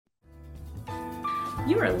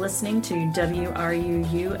You are listening to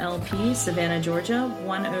WRUU-LP, Savannah, Georgia,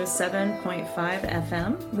 107.5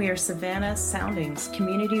 FM. We are Savannah Soundings,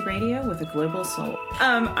 community radio with a global soul.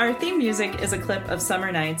 Our theme music is a clip of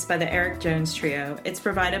Summer Nights by the Eric Jones Trio. It's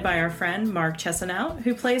provided by our friend Mark Chesanout,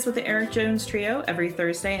 who plays with the Eric Jones Trio every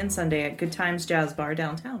Thursday and Sunday at Good Times Jazz Bar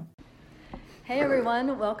downtown. Hey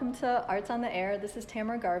everyone, welcome to Arts on the Air. This is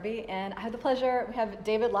Tamara Garvey, and I have the pleasure, we have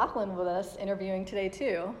David Laughlin with us interviewing today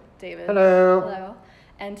too. David. Hello. Hello.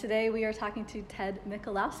 And today we are talking to Ted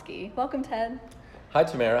Michalowski. Welcome, Ted. Hi,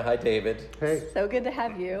 Tamara. Hi, David. Hey. So good to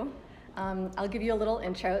have you. I'll give you a little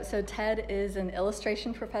intro. So Ted is an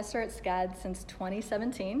illustration professor at SCAD since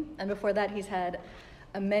 2017, and before that he's had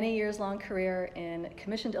a many years long career in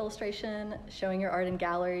commissioned illustration, showing your art in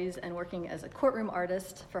galleries, and working as a courtroom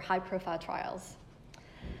artist for high profile trials.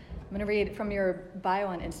 I'm going to read from your bio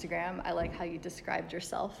on Instagram. I like how you described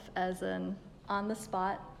yourself as an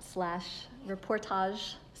on-the-spot /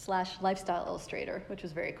 reportage / lifestyle illustrator, which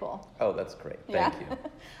was very cool. Oh, that's great. Thank you.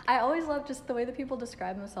 I always love just the way that people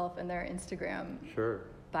describe themselves in their Instagram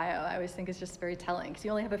bio. I always think it's just very telling because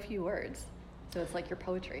you only have a few words. So it's like your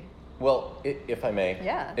poetry. Well, if I may,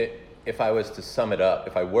 Yeah. If I were to sum it up,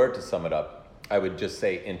 I would just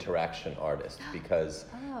say interaction artist because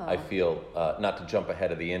I feel, not to jump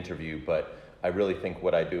ahead of the interview, but I really think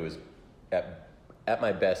what I do is at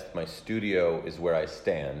my best, my studio is where I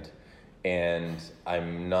stand, and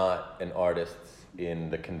I'm not an artist in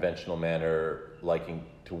the conventional manner, liking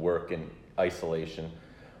to work in isolation,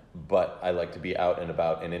 but I like to be out and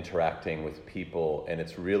about and interacting with people, and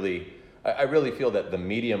it's really, I really feel that the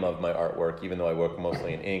medium of my artwork, even though I work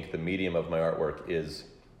mostly in ink, the medium of my artwork is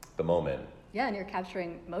the moment. Yeah, and you're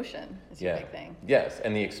capturing motion is your big thing. Yes,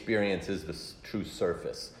 and the experience is the true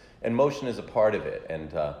surface, and motion is a part of it,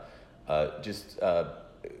 and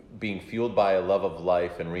being fueled by a love of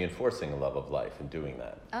life and reinforcing a love of life and doing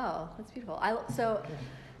that. Oh, that's beautiful.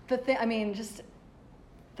 Just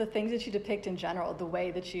the things that you depict in general, the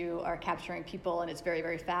way that you are capturing people, and it's very,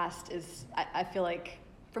 very fast, is, I feel like,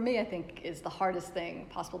 for me, I think, is the hardest thing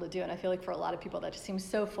possible to do. And I feel like for a lot of people that just seems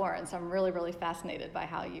so foreign. So I'm really, really fascinated by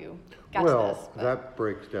how you got to this. Well, that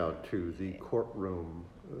breaks down to the courtroom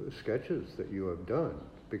sketches that you have done,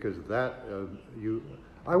 because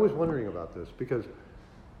I was wondering about this, because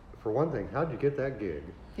for one thing, how'd you get that gig?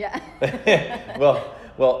 Yeah.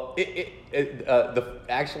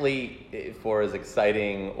 Actually, for as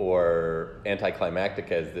exciting or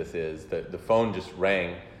anticlimactic as this is, the phone just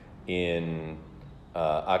rang in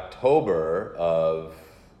October of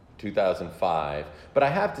 2005. But I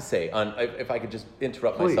have to say, if I could just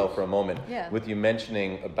interrupt myself for a moment, with you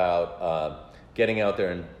mentioning about getting out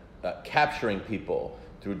there and capturing people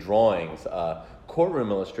through drawings. Courtroom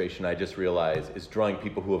illustration, I just realized, is drawing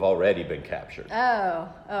people who have already been captured. Oh,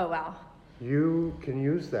 wow. You can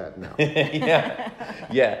use that now.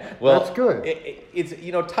 Yeah. Well, that's good. It's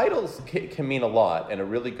titles can mean a lot, and a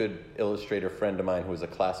really good illustrator friend of mine, who was a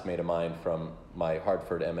classmate of mine from my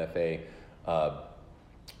Hartford MFA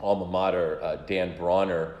alma mater, Dan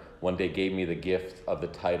Bronner, one day gave me the gift of the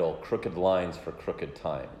title "Crooked Lines for Crooked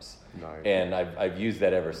Times," and I've used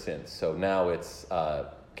that ever since. So now it's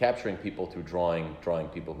capturing people through drawing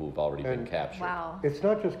people who have already been captured. Wow. It's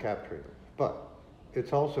not just capturing them, but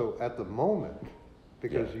it's also at the moment,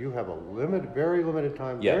 because you have a very limited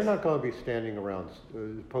time. Yes. They're not going to be standing around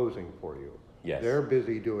posing for you. Yes. They're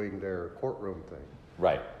busy doing their courtroom thing.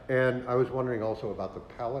 Right. And I was wondering also about the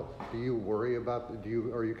palette. Do you worry about,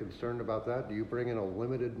 are you concerned about that? Do you bring in a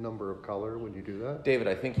limited number of color when you do that? David,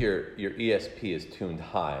 I think your ESP is tuned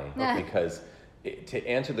high because to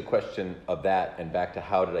answer the question of that and back to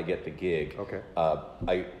how did I get the gig,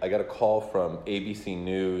 I got a call from ABC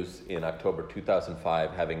News in October 2005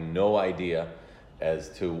 having no idea as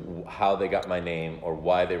to how they got my name or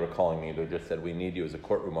why they were calling me. They just said, "We need you as a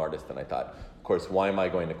courtroom artist." And I thought, of course, why am I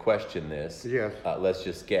going to question this? Yes. Let's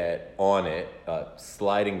just get on it,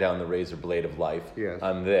 sliding down the razor blade of life. Yes.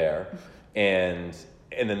 I'm there. And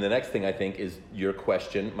then the next thing I think is your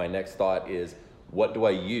question. My next thought is, what do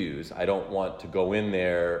I use? I don't want to go in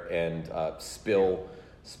there and spill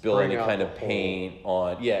any kind of paint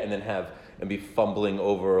on, and then be fumbling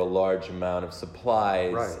over a large amount of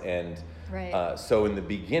supplies. Right. So in the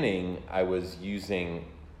beginning, I was using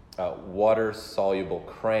water-soluble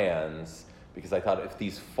crayons because I thought if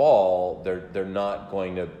these fall, they're not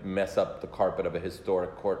going to mess up the carpet of a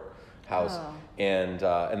historic courthouse. And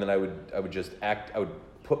then I would just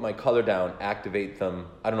put my color down, activate them.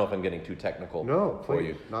 I don't know if I'm getting too technical for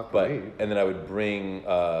you. Not for me. And then I would bring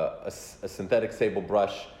a synthetic sable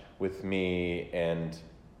brush with me, and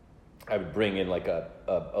I would bring in like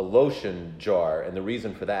a lotion jar. And the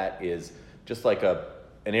reason for that is just like an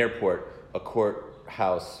airport, a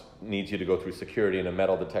courthouse needs you to go through security and a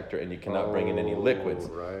metal detector, and you cannot bring in any liquids.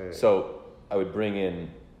 Right. So I would bring in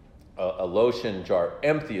a lotion jar,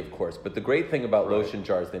 empty of course, but the great thing about lotion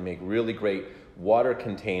jars, they make really great water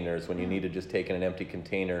containers when you need to just take in an empty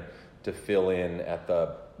container to fill in at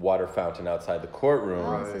the water fountain outside the courtroom.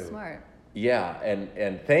 Oh, so smart. Yeah,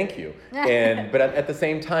 and thank you. And but at the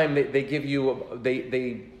same time, they give you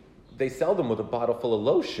they sell them with a bottle full of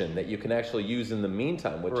lotion that you can actually use in the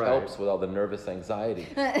meantime, which helps with all the nervous anxiety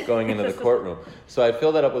going into the courtroom. So I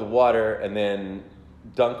fill that up with water and then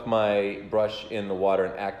dunk my brush in the water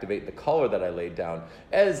and activate the color that I laid down.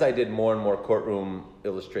 As I did more and more courtroom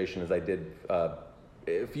illustration, as I did a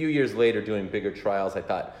few years later doing bigger trials, I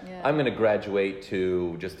thought, I'm going to graduate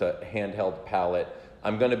to just a handheld palette.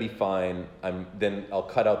 I'm going to be fine. Then I'll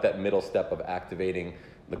cut out that middle step of activating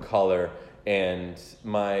the color. And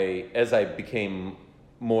as I became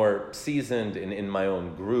more seasoned and in my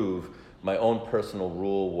own groove, my own personal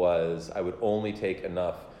rule was I would only take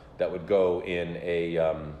enough that would go in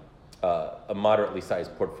a moderately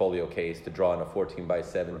sized portfolio case to draw in a 14 by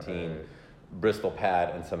 17 Bristol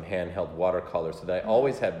pad and some handheld watercolor, so that I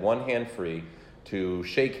always had one hand free to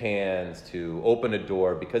shake hands, to open a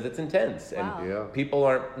door, because it's intense and people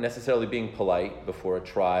aren't necessarily being polite before a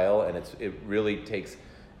trial, and it really takes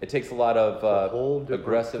a lot of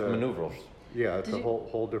aggressive maneuvers. Yeah, it's a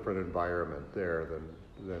whole different environment there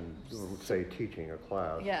than say teaching a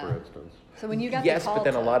class, for instance. So when you got the call, but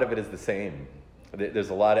then a lot of it is the same. There's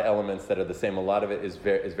a lot of elements that are the same. A lot of it is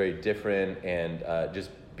very different, and just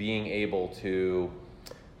being able to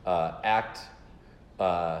act.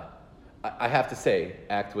 I have to say,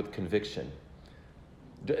 act with conviction.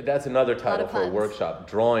 That's another title for a workshop: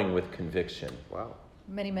 drawing with conviction. Wow.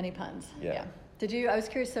 Many puns. Yeah. I was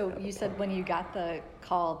curious. So you said when you got the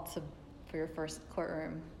call for your first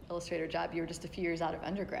courtroom illustrator job, you were just a few years out of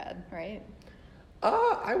undergrad, right?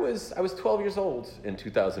 I was 12 years old in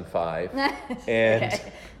 2005, and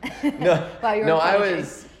wow,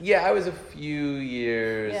 I was a few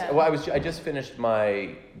years. Yeah. Well, I just finished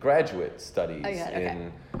my graduate studies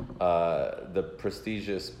in the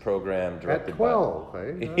prestigious program directed at 12,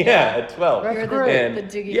 eh? At 12. That's great. The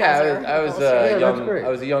Doogie Howser I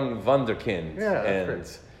was a young wunderkind,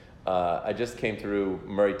 that's and I just came through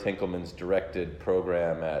Murray Tinkelman's directed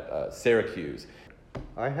program at Syracuse.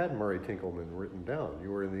 I had Murray Tinkelman written down.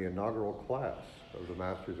 You were in the inaugural class of the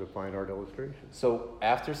Masters of Fine Art Illustration. So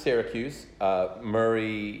after Syracuse,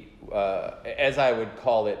 Murray, as I would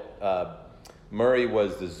call it, Murray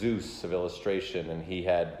was the Zeus of illustration, and he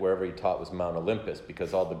had, wherever he taught was Mount Olympus,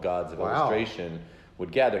 because all the gods of illustration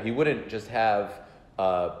would gather. He wouldn't just have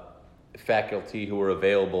faculty who were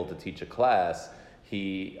available to teach a class.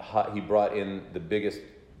 He brought in the biggest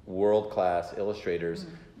world-class illustrators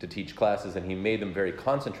to teach classes, and he made them very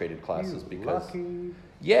concentrated classes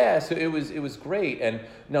so it was great. And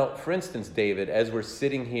now, for instance, David, as we're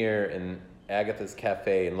sitting here in Agatha's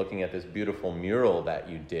Cafe and looking at this beautiful mural that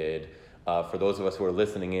you did, for those of us who are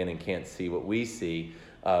listening in and can't see what we see,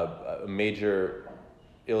 a major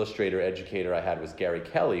illustrator educator I had was Gary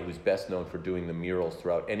Kelly, who's best known for doing the murals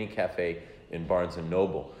throughout any cafe in Barnes &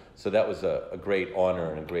 Noble. So that was a great honor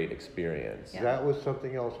and a great experience. Yeah. That was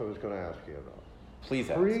something else I was going to ask you about.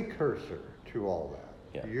 Please ask. Precursor to all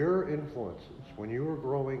that, your influences when you were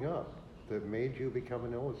growing up that made you become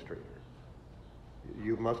an illustrator.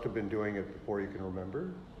 You must have been doing it before you can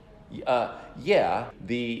remember.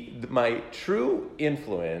 My true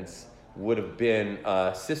influence would have been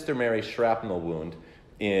Sister Mary Shrapnel Wound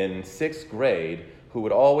in 6th grade, who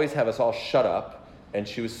would always have us all shut up, and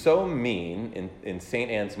she was so mean in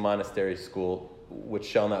St. Anne's Monastery School, which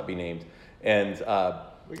shall not be named, and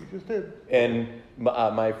you just did. And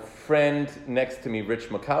my friend next to me, Rich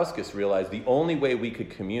Michalowski, realized the only way we could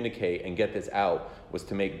communicate and get this out was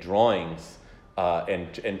to make drawings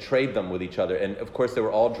and trade them with each other. And of course, they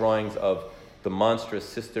were all drawings of the monstrous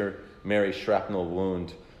Sister Mary Shrapnel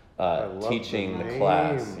Wound teaching the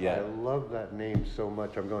class. I love that name so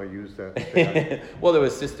much. I'm going to use that. Well, there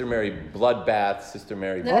was Sister Mary Bloodbath, Sister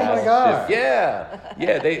Mary. Oh my God! Yeah.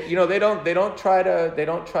 They don't try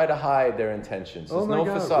to hide their intentions. There's no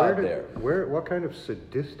facade there. What kind of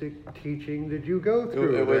sadistic teaching did you go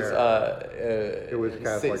through? It was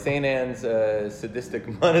Catholic. St. Anne's Sadistic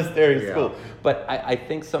Monastery School. But I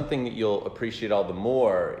think something that you'll appreciate all the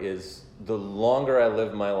more is the longer I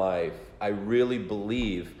live my life, I really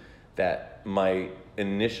believe that my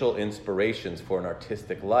initial inspirations for an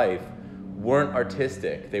artistic life weren't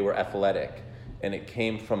artistic, they were athletic. And it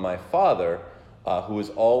came from my father, who was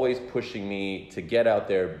always pushing me to get out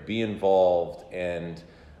there, be involved, and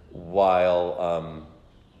while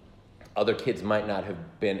other kids might not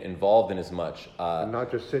have been involved in as much. And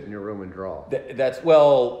not just sit in your room and draw. That's,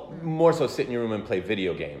 well, more so sit in your room and play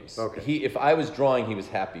video games. Okay. If I was drawing, he was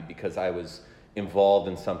happy because I was involved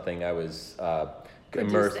in something. I was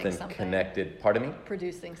immersed and connected. Pardon me?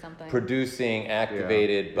 Producing something. Producing,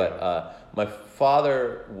 activated. Yeah, But my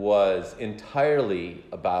father was entirely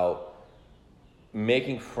about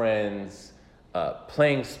making friends,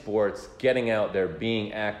 playing sports, getting out there,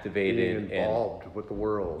 being activated. Being involved with the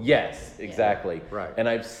world. Yes, exactly. Yeah. Right. And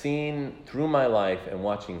I've seen through my life and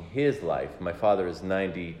watching his life, my father is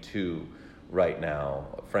 92 right now,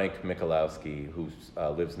 Frank Michalowski, who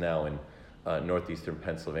lives now in northeastern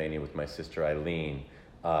Pennsylvania with my sister Eileen.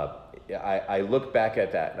 I look back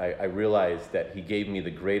at that and I realize that he gave me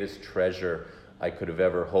the greatest treasure I could have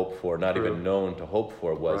ever hoped for, not even known to hope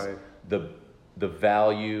for, was the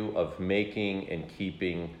value of making and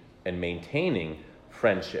keeping and maintaining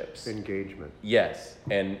friendships. Engagement. Yes,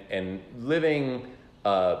 and living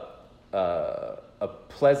a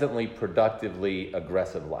pleasantly, productively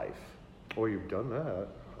aggressive life. Well, you've done that.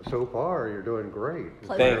 So far, you're doing great.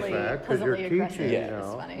 Pleasantly Because you're aggressive. teaching Yeah.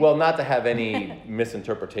 now. Funny. Well, not to have any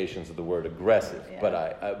misinterpretations of the word aggressive, but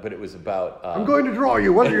it was about. I'm going to draw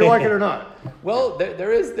you, whether you like it or not. Well,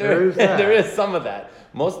 there is that. there is some of that.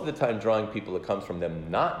 Most of the time, drawing people, it comes from them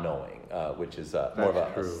not knowing, which is more of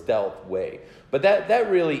a stealth way. But that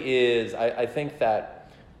really is. I think that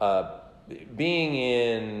being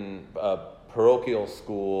in a parochial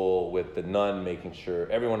school with the nun making sure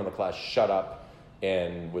everyone in the class shut up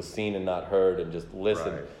and was seen and not heard and just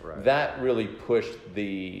listened, Right. that really pushed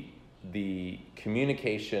the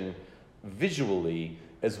communication visually,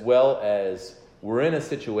 as well as we're in a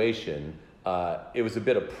situation, it was a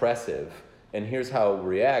bit oppressive, and here's how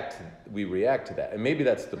we react to that. And maybe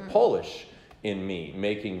that's the Polish in me,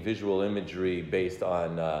 making visual imagery based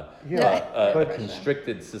on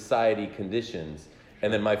constricted society conditions.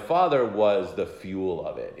 And then my father was the fuel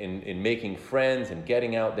of it, in making friends and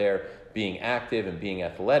getting out there, being active and being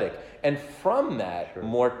athletic. And from that,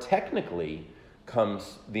 more technically,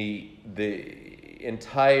 comes the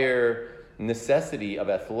entire necessity of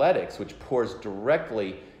athletics, which pours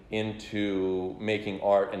directly into making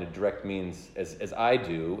art in a direct means, as I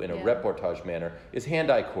do, in a reportage manner, is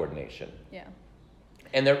hand-eye coordination. Yeah.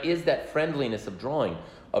 And there is that friendliness of drawing,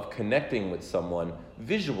 of connecting with someone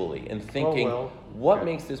visually and thinking, what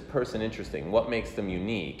makes this person interesting? What makes them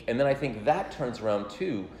unique? And then I think that turns around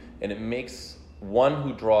too, and it makes one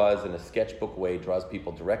who draws in a sketchbook way, draws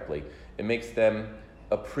people directly, it makes them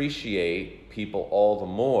appreciate people all the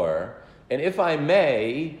more. And if I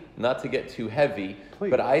may, not to get too heavy,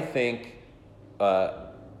 but I think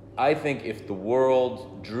if the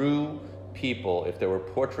world drew people, if there were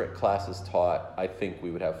portrait classes taught, I think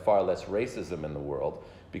we would have far less racism in the world,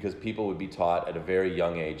 because people would be taught at a very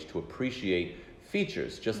young age to appreciate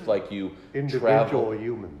features, just like you individual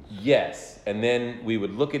humans. Yes, and then we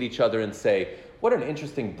would look at each other and say, what an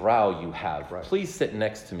interesting brow you have. Right. Please sit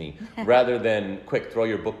next to me, rather than, quick, throw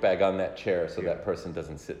your book bag on that chair so that person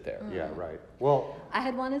doesn't sit there. Yeah, right. Well, I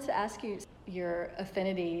had wanted to ask you your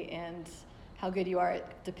affinity and how good you are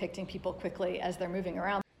at depicting people quickly as they're moving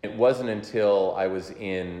around. It wasn't until I was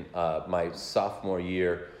in my sophomore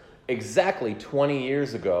year, exactly 20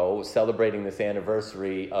 years ago, celebrating this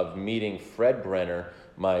anniversary of meeting Fred Brenner,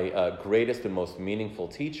 my greatest and most meaningful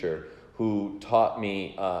teacher, who taught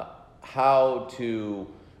me how to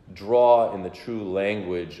draw in the true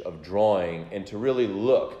language of drawing and to really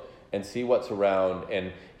look and see what's around.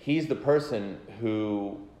 And he's the person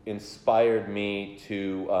who inspired me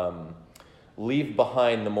to leave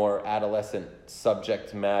behind the more adolescent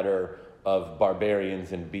subject matter of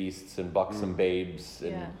barbarians and beasts and buxom babes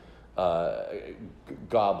and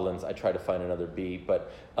goblins. I try to find another B,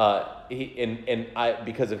 but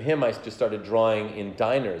because of him, I just started drawing in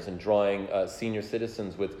diners and drawing senior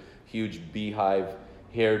citizens with huge beehive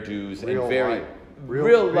hairdos and very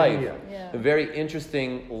real life, very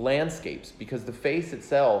interesting landscapes, because the face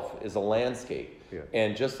itself is a landscape. Yeah.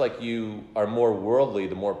 And just like you are more worldly,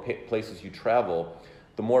 the more places you travel,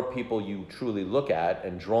 the more people you truly look at,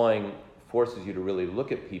 and drawing forces you to really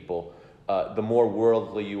look at people, the more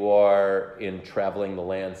worldly you are in traveling the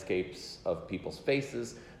landscapes of people's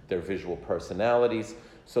faces, their visual personalities.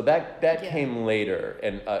 So that came later,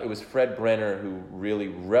 and it was Fred Brenner who really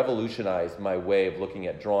revolutionized my way of looking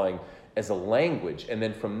at drawing as a language. And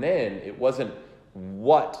then from then, it wasn't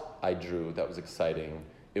what I drew that was exciting,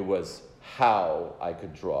 it was how I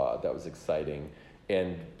could draw that was exciting,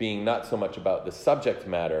 and being not so much about the subject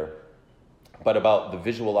matter, but about the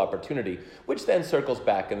visual opportunity, which then circles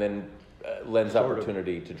back and then lends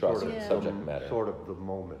opportunity to draw some subject matter. Sort of the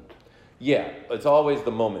moment. Yeah, it's always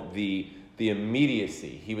the moment, the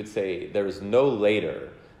immediacy. He would say, there is no later.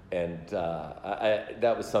 And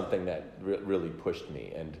that was something that really pushed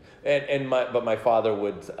me. But my father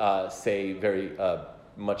would say very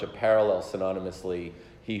much a parallel synonymously,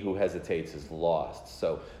 he who hesitates is lost.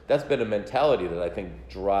 So that's been a mentality that I think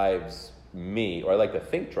drives me, or I like to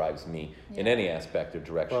think drives me, in any aspect or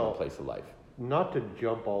direction or place of life. Not to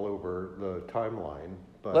jump all over the timeline,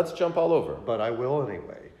 but Let's jump all over. But I will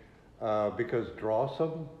anyway, because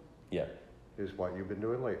Drawsome Yeah. is what you've been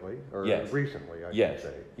doing lately, or Yes. recently, I Yes.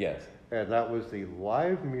 should say. Yes. And that was the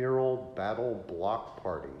live mural battle block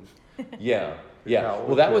party. Yeah. Yeah. How it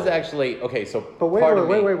Well, that was built. actually okay. So But wait, part of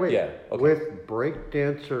me, wait. Yeah. Okay. With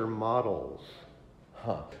breakdancer models.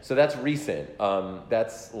 Huh. So that's recent.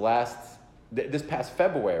 That's this past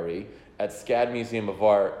February at SCAD Museum of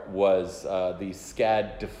Art was the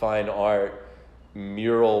SCAD Define Art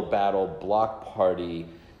mural battle block party,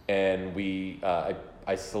 and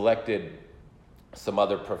I selected some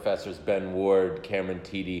other professors, Ben Ward, Cameron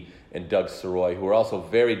Teedy, and Doug Soroy, who are also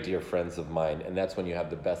very dear friends of mine, and that's when you have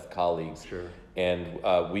the best colleagues. Sure. And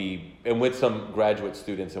with some graduate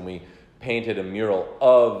students, and we painted a mural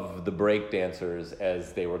of the breakdancers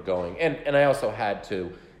as they were going. And I also had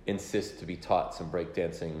to insist to be taught some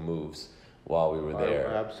breakdancing moves while we were there.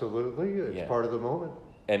 Absolutely, it's part of the moment.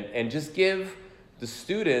 And just give the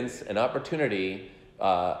students an opportunity.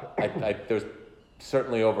 There's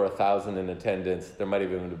certainly over 1,000 in attendance. There might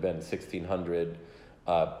even have been 1,600.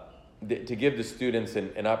 To give the students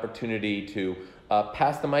an opportunity to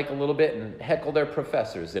pass the mic a little bit and heckle their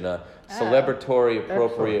professors in a celebratory,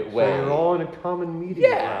 appropriate Excellent. way. So you're all in a common meeting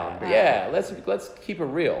ground. Yeah. Let's keep it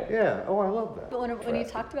real. Yeah. Oh, I love that. But when you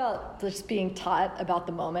talked about just being taught about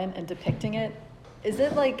the moment and depicting it, is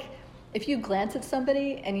it like if you glance at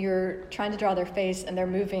somebody and you're trying to draw their face and they're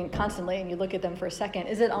moving constantly and you look at them for a second,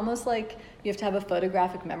 is it almost like you have to have a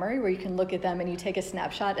photographic memory where you can look at them and you take a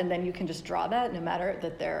snapshot and then you can just draw that no matter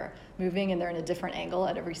that they're moving and they're in a different angle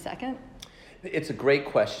at every second? It's a great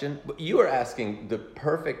question. You are asking the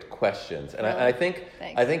perfect questions, and Really? I think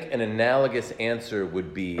Thanks. an analogous answer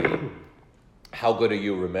would be, how good are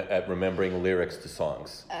you at remembering lyrics to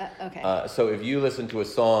songs? Okay. So if you listen to a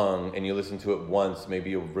song and you listen to it once,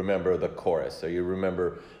 maybe you'll remember the chorus or you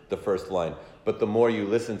remember the first line. But the more you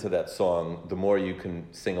listen to that song, the more you can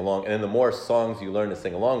sing along. And then the more songs you learn to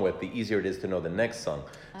sing along with, the easier it is to know the next song.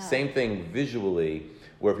 Same thing visually,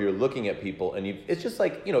 where if you're looking at people and it's just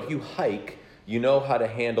like, if you hike, you know how to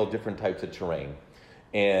handle different types of terrain.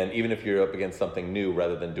 And even if you're up against something new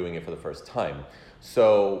rather than doing it for the first time.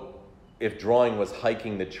 So if drawing was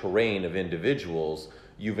hiking the terrain of individuals,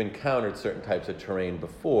 you've encountered certain types of terrain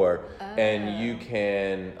before, and you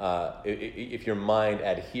can, if your mind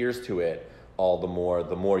adheres to it all the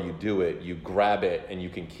more you do it, you grab it, and you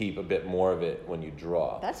can keep a bit more of it when you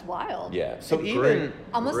draw. That's wild. Yeah. So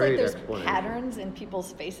Almost like there's explanation. patterns in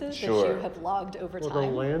people's faces Sure. that you have logged over Well,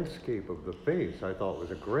 time. the landscape of the face, I thought,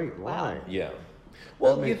 was a great Wow. line. Yeah.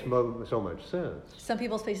 Well, that makes so much sense. Some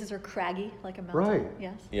people's faces are craggy, like a mountain. Right.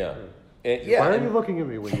 Yes. Yeah. Why are you looking at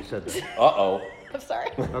me when you said that? Uh-oh. I'm sorry.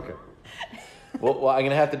 Okay. Well, I'm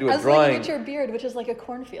gonna have to do I a was drawing. looking at your beard, which is like a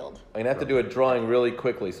cornfield. I'm gonna have to do a drawing really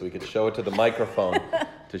quickly so we could show it to the microphone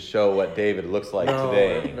to show what David looks like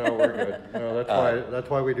today. No, we're good. No, that's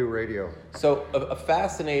why we do radio. So a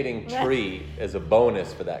fascinating treat as a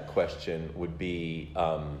bonus for that question would be,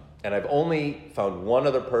 and I've only found one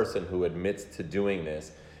other person who admits to doing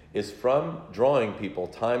this, is from drawing people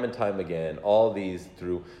time and time again, all these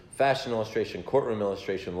through fashion illustration, courtroom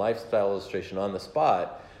illustration, lifestyle illustration, on the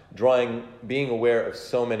spot, drawing, being aware of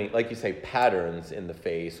so many, like you say, patterns in the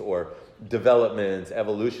face or developments,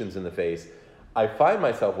 evolutions in the face. I find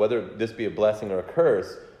myself, whether this be a blessing or a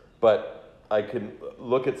curse, but I can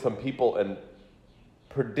look at some people and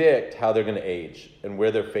predict how they're going to age and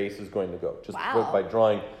where their face is going to go. Just by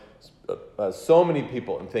drawing so many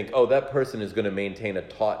people and think, oh, that person is going to maintain a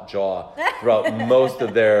taut jaw throughout most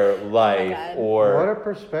of their life. What a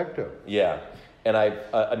perspective. Yeah. And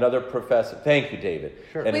another professor, thank you, David.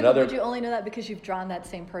 Sure. And Wait, another, but would you only know that because you've drawn that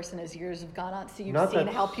same person as years have gone on, so you've Not seen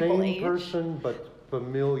that how people same age? person, but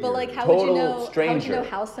familiar. But like, how Total would you know? stranger. How would you know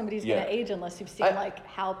how somebody's Yeah. going to age unless you've seen like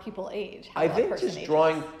how people age? How I a think person just ages?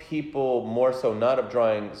 drawing people more so, not of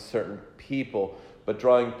drawing certain people, but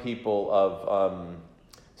drawing people of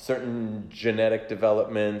certain genetic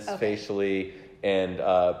developments facially, and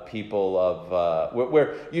people of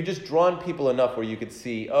where you've just drawn people enough where you could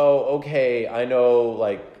see, oh, okay, I know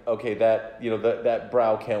like okay, that, you know, that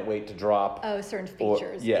brow can't wait to drop. Oh, certain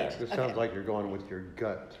features. Yeah. It sounds like you're going with your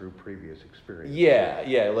gut through previous experience.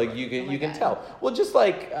 Yeah, like you can Oh my you can God. tell. Well, just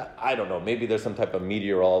like I don't know, maybe there's some type of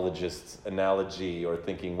meteorologist analogy or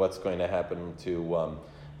thinking what's going to happen to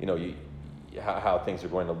how things are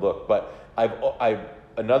going to look. But I've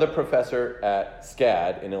another professor at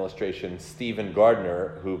SCAD in illustration, Stephen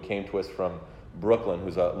Gardner, who came to us from Brooklyn,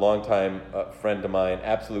 who's a longtime friend of mine,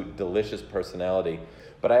 absolute delicious personality.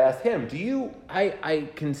 But I asked him, I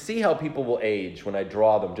can see how people will age when I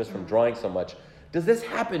draw them just from drawing so much. Does this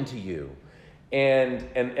happen to you? And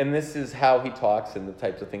this is how he talks and the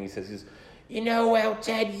types of things he says. He says, well,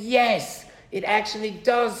 Ted, yes, it actually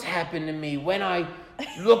does happen to me. When I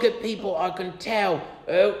look at people, I can tell,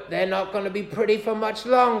 they're not going to be pretty for much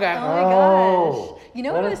longer. Oh my gosh. Oh, You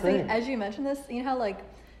know what what I a was thinking, thing. as you mentioned this, you know how like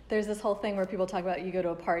there's this whole thing where people talk about you go to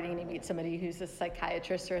a party and you meet somebody who's a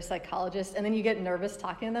psychiatrist or a psychologist, and then you get nervous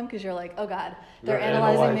talking to them because you're like, oh God, they're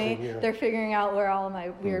analyzing me, yeah. they're figuring out where all of my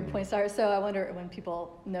weird points are. So I wonder, when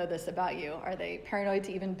people know this about you, are they paranoid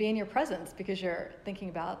to even be in your presence because you're thinking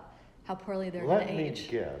about how poorly they're going Let to me age?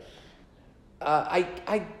 guess.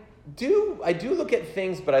 I do look at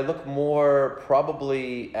things, but I look more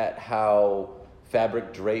probably at how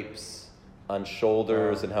fabric drapes on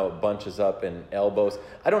shoulders and how it bunches up in elbows.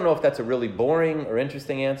 I don't know if that's a really boring or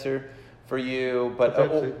interesting answer for you, but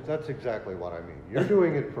That's exactly what I mean. You're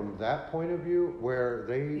doing it from that point of view where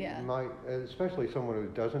they might, especially someone who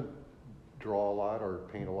doesn't draw a lot or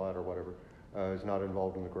paint a lot or whatever, is not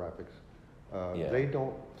involved in the graphics. They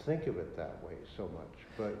don't think of it that way so much.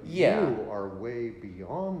 But you are way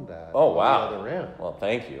beyond that oh, on wow. the other end. Well,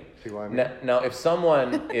 thank you. See what I mean? Now if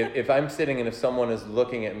someone, if I'm sitting and if someone is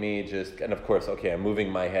looking at me and of course, okay, I'm moving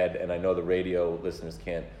my head, and I know the radio listeners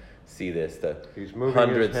can't see this, He's moving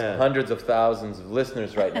his head. hundreds of thousands of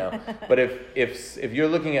listeners right now. But if you're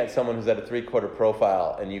looking at someone who's at a 3/4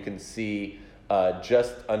 profile and you can see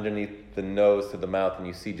just underneath the nose to the mouth, and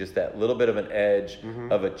you see just that little bit of an edge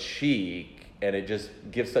of a cheek, and it just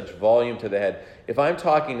gives such volume to the head. If I'm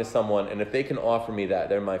talking to someone and if they can offer me that,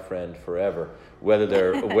 they're my friend forever, whether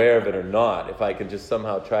they're aware of it or not. If I can just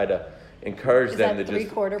somehow try to encourage them to just...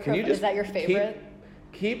 Is that your favorite?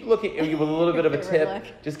 Keep looking, with a little bit of a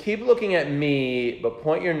tip, just keep looking at me, but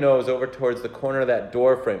point your nose over towards the corner of that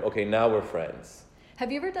door frame. Okay, now we're friends.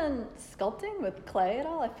 Have you ever done sculpting with clay at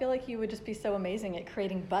all? I feel like you would just be so amazing at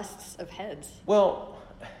creating busts of heads. Well,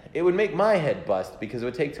 it would make my head bust because it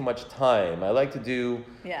would take too much time. I like to do...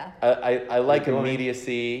 Yeah. I like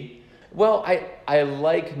immediacy. Well, I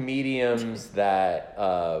like mediums that...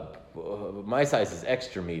 my size is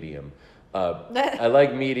extra medium. I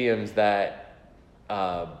like mediums that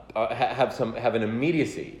have an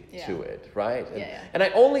immediacy to it, right? And I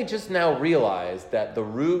only just now realized that the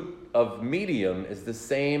root of medium is the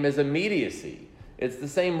same as immediacy. It's the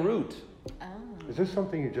same root. Is this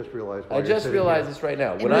something you just realized? I just realized this right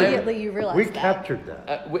now. Immediately you realized We that. captured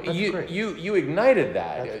that. You ignited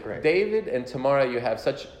that. That's great. David and Tamara, you have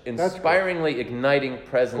such inspiringly igniting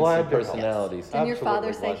presence and personalities. Didn't your father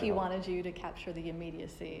Absolutely say glad to he help. wanted you to capture the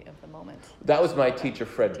immediacy of the moment? That was my teacher,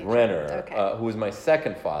 Fred Brenner, Okay. who was my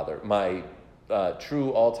second father. My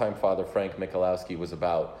true all-time father, Frank Michalowski, was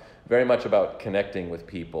very much about connecting with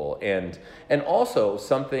people. And also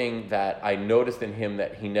something that I noticed in him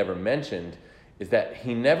that he never mentioned is that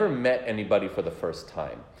he never met anybody for the first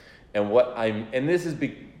time. And this has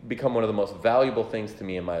become one of the most valuable things to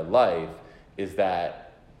me in my life, is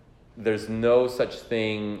that there's no such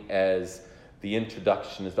thing as the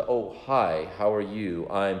introduction, as oh, hi, how are you?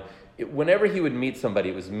 Whenever he would meet somebody,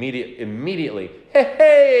 it was immediately,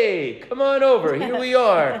 hey, come on over, here we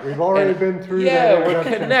are. We've already been through that. Yeah, we're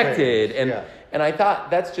connected. phase. And I thought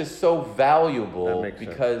that's just so valuable, That makes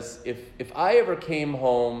because if I ever came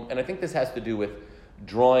home, and I think this has to do with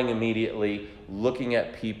drawing immediately, looking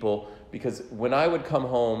at people, because when I would come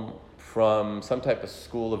home from some type of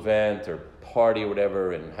school event or party or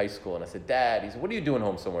whatever in high school, and I said, Dad, he said, what are you doing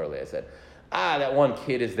home so early? I said, that one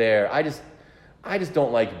kid is there. I just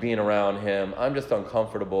don't like being around him. I'm just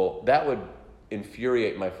uncomfortable. That would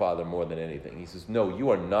infuriate my father more than anything. He says, no, you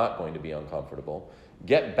are not going to be uncomfortable.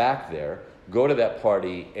 Get back there, go to that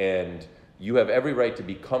party, and you have every right to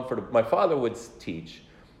be comfortable. My father would teach,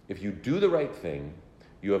 if you do the right thing,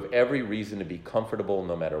 you have every reason to be comfortable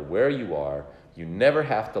no matter where you are. You never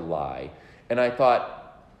have to lie. And I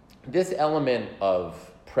thought, this element of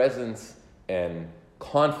presence and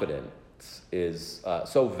confidence is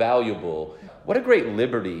so valuable. What a great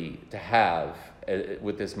liberty to have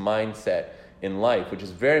with this mindset in life, which is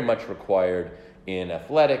very much required in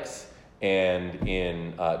athletics and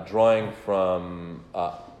in drawing from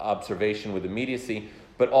observation with immediacy,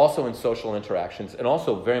 but also in social interactions, and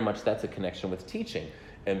also very much that's a connection with teaching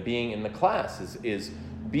and being in the class is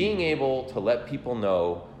being able to let people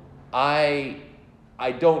know, I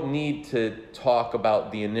don't need to talk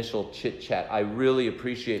about the initial chit chat. I really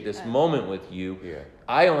appreciate this moment with you. Yeah.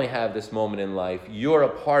 I only have this moment in life. You're a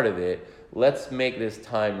part of it. Let's make this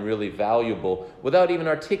time really valuable without even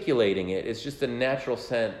articulating it. It's just a natural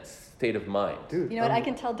state of mind. Dude, You know what? I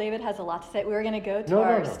can tell David has a lot to say. We're going to go to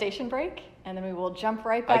our station break, and then we will jump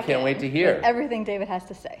right back I can't in wait to hear with everything David has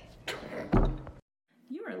to say.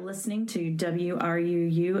 You are listening to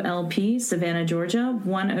WRUU-LP, Savannah, Georgia,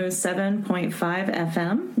 107.5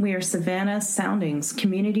 FM. We are Savannah Soundings,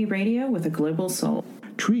 community radio with a global soul.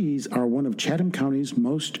 Trees are one of Chatham County's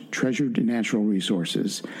most treasured natural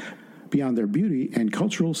resources. Beyond their beauty and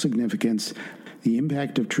cultural significance, the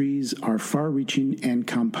impact of trees are far-reaching and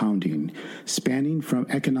compounding, spanning from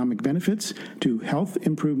economic benefits to health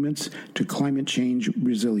improvements to climate change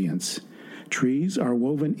resilience. Trees are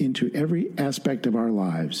woven into every aspect of our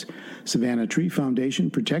lives. Savannah Tree Foundation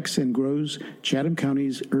protects and grows Chatham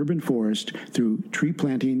County's urban forest through tree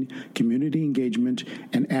planting, community engagement,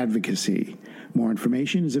 and advocacy. More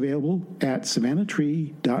information is available at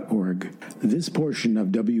savannahtree.org. This portion of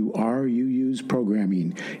WRUU's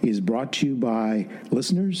programming is brought to you by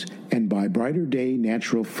listeners and by Brighter Day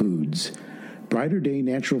Natural Foods. Brighter Day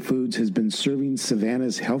Natural Foods has been serving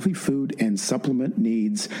Savannah's healthy food and supplement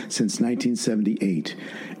needs since 1978.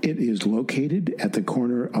 It is located at the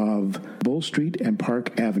corner of Bull Street and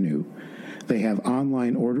Park Avenue. They have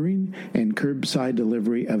online ordering and curbside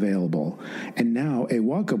delivery available, and now a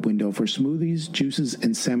walk-up window for smoothies, juices,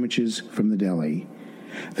 and sandwiches from the deli.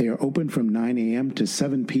 They are open from 9 a.m. to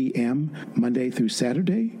 7 p.m. Monday through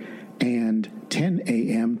Saturday, and 10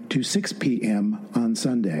 a.m. to 6 p.m. on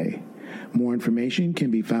Sunday. More information can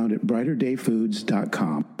be found at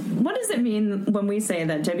brighterdayfoods.com. What does it mean when we say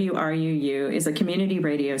that WRUU is a community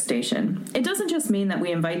radio station? It doesn't just mean that we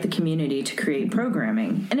invite the community to create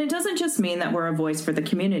programming. And it doesn't just mean that we're a voice for the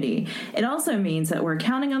community. It also means that we're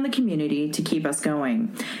counting on the community to keep us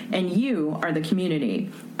going. And you are the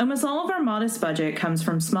community. Almost all of our modest budget comes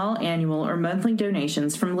from small annual or monthly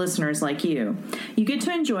donations from listeners like you. You get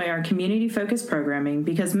to enjoy our community-focused programming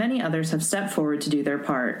because many others have stepped forward to do their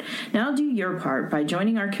part. Now do your part by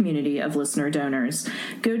joining our community of listener donors.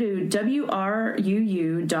 Go to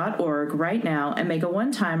WRUU.org right now and make a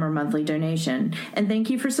one-time or monthly donation. And thank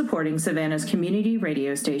you for supporting Savannah's community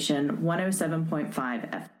radio station, 107.5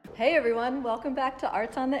 FM. Hey everyone, welcome back to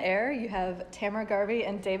Arts on the Air. You have Tamara Garvey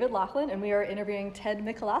and David Laughlin, and we are interviewing Ted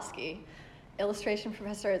Michalowski, illustration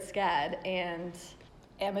professor at SCAD and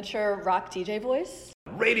amateur rock DJ voice.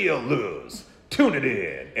 Radio Lose. Tune it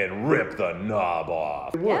in and rip the knob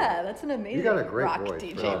off. Yeah, that's an amazing you got a great rock voice,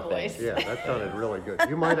 DJ voice. Yeah, that sounded really good.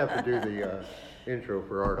 You might have to do the intro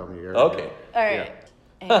for Art on the Air. Okay. All right.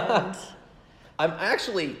 Yeah. And I'm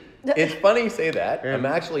actually, it's funny you say that. I'm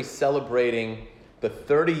actually celebrating the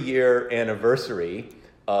 30-year anniversary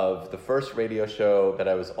of the first radio show that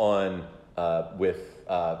I was on with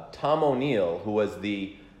Tom O'Neill, who was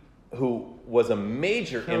a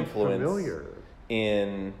major influence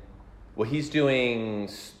in. Well, he's doing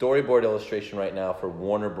storyboard illustration right now for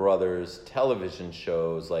Warner Brothers television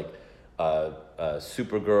shows like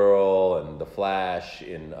Supergirl and The Flash.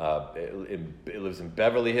 It lives in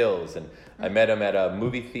Beverly Hills, and I met him at a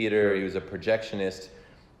movie theater. He was a projectionist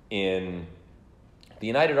in the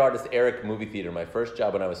United Artists Eric movie theater, my first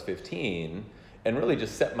job when I was 15, and really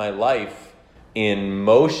just set my life in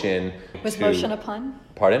motion. Was motion a pun?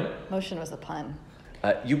 Pardon? Motion was a pun.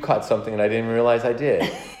 You caught something and I didn't even realize I did.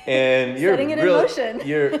 And you're setting it really, in motion.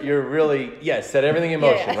 You're really, set everything in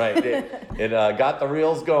motion, right? It got the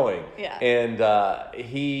reels going. Yeah. And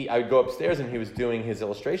I would go upstairs and he was doing his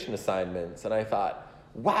illustration assignments, and I thought,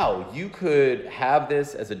 wow, you could have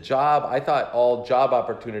this as a job. I thought all job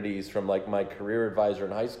opportunities from like my career advisor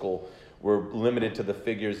in high school were limited to the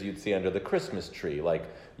figures you'd see under the Christmas tree. Like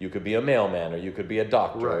you could be a mailman, or you could be a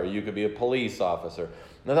doctor, right, or you could be a police officer.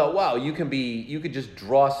 And I thought, wow, you could just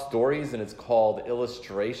draw stories, and it's called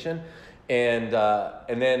illustration. And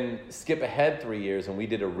then skip ahead 3 years, and we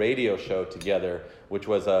did a radio show together, which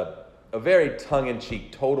was a very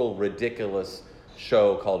tongue-in-cheek, total ridiculous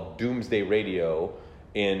show called Doomsday Radio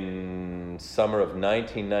in summer of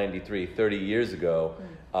 1993, 30 years ago,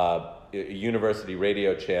 a university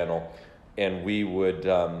radio channel. And we would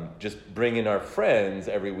just bring in our friends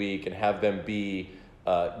every week and have them be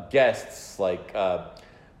guests, like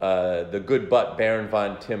the good butt Baron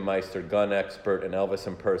von Tim Meister, gun expert and Elvis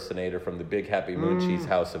impersonator from the Big Happy Moon Cheese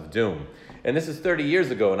House of Doom. And this is 30 years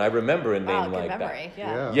ago, and I remember a name like memory.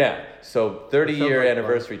 that. Yeah. So 30-year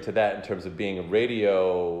anniversary to that in terms of being a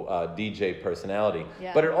radio DJ personality.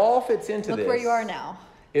 Yeah. But it all fits into this. Look where you are now.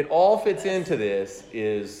 It all fits into this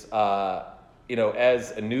is,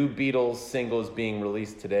 as a new Beatles single is being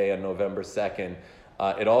released today on November 2nd,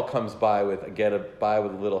 it all comes by with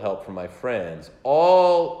a little help from my friends.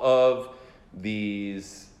 All of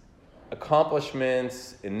these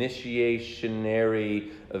accomplishments,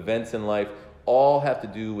 initiationary events in life, all have to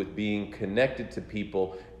do with being connected to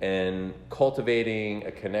people and cultivating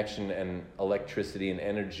a connection and electricity and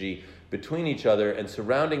energy between each other, and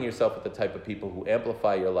surrounding yourself with the type of people who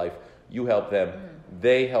amplify your life. You help them,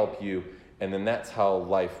 they help you, and then that's how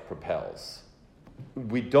life propels.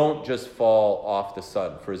 We don't just fall off the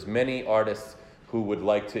sun. For as many artists who would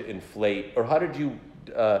like to inflate, or how did you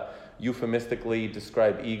euphemistically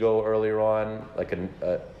describe ego earlier on, like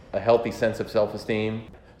a healthy sense of self-esteem?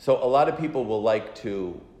 So a lot of people will like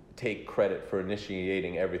to take credit for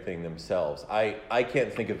initiating everything themselves. I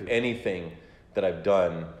can't think of anything that I've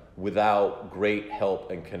done without great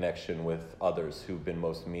help and connection with others who've been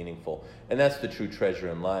most meaningful. And that's the true treasure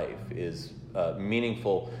in life, is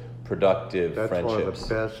meaningful, productive friendships. That's one of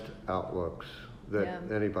the best outlooks that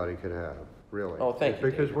anybody could have, really. Oh, thank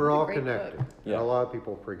you. Because we're all connected. Yeah. And a lot of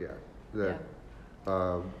people forget that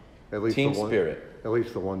at least Team spirit. At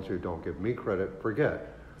least the ones who don't give me credit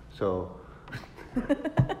forget. So,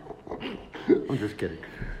 I'm just kidding.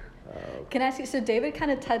 Can I ask you, so David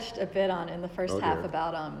kind of touched a bit on in the first half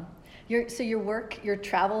about your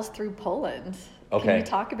travels through Poland. Okay. Can you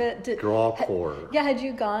talk a bit? Had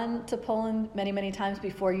you gone to Poland many, many times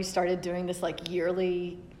before you started doing this like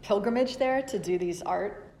yearly pilgrimage there to do these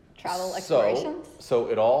art travel explorations? So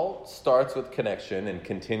it all starts with connection and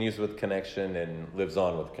continues with connection and lives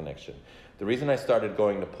on with connection. The reason I started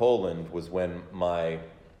going to Poland was when my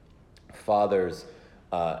father's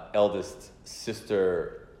eldest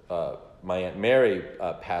sister, my Aunt Mary,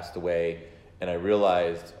 passed away, and I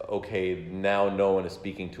realized, okay, now no one is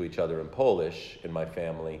speaking to each other in Polish in my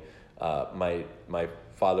family. My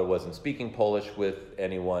father wasn't speaking Polish with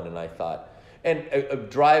anyone, and I thought, and a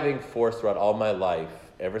driving force throughout all my life,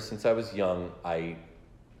 ever since I was young, I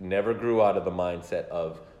never grew out of the mindset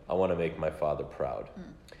of, I want to make my father proud.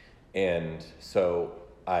 And so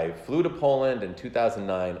I flew to Poland in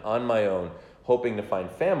 2009 on my own, hoping to find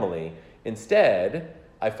family. Instead,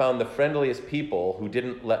 I found the friendliest people who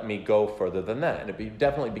didn't let me go further than that. And it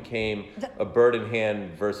definitely became a bird in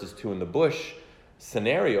hand versus two in the bush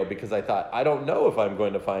scenario, because I thought, I don't know if I'm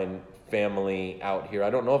going to find family out here.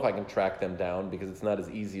 I don't know if I can track them down, because it's not as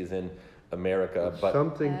easy as in America. But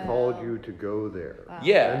something called you to go there. Wow.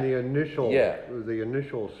 Yeah. And the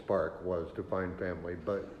initial spark was to find family,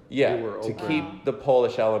 but yeah, you were open. to keep the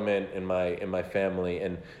Polish element in my family.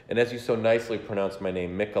 And as you so nicely pronounce my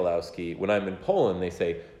name, Michalowski, when I'm in Poland, they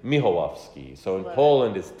say Michalowski. So in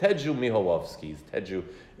Poland, it's Ted Michalowski. Ted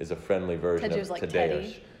is a friendly version of like Tadeusz.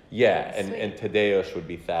 Teddy. Yeah, and Tadeusz would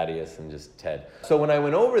be Thaddeus and just Ted. So when I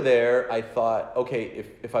went over there, I thought, okay,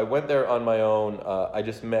 if I went there on my own, I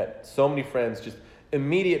just met so many friends, just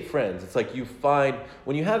immediate friends. It's like you find,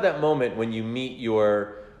 when you have that moment when you meet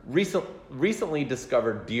your recently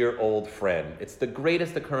discovered dear old friend, it's the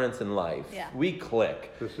greatest occurrence in life. Yeah. We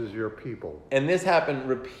click. This is your people. And this happened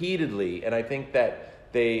repeatedly, and I think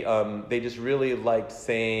that they just really liked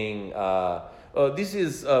saying, this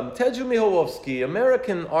is Ted Michalowski,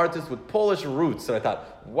 American artist with Polish roots. And I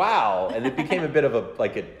thought, wow. And it became a bit of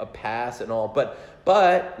a pass and all.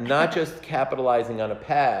 But not just capitalizing on a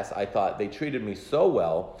pass, I thought they treated me so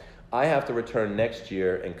well, I have to return next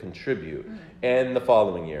year and contribute. And the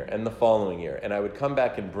following year, and the following year. And I would come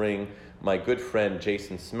back and bring my good friend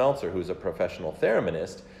Jason Smeltzer, who's a professional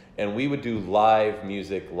thereminist, and we would do live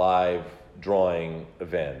music, live drawing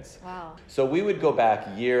events. Wow. So we would go back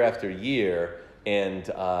year after year and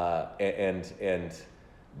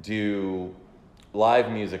do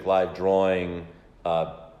live music, live drawing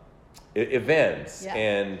events,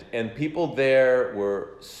 and people there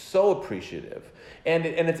were so appreciative. And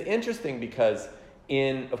it's interesting because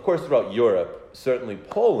of course throughout Europe, certainly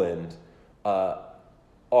Poland, the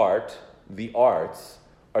arts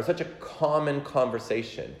are such a common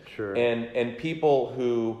conversation. Sure. And people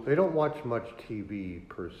who... They don't watch much TV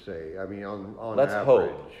per se. I mean, on Let's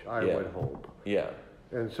average, hope. I would hope. Yeah.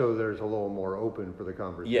 And so there's a little more open for the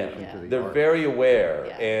conversation to the They're arts. very aware.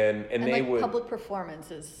 Yeah. And they like would... public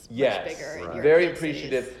performance is much bigger in right. European Very cities.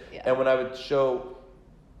 appreciative. Yeah. And when I would show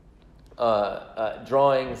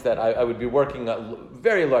drawings that I would be working on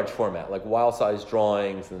very large format, like wild-size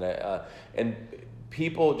drawings, and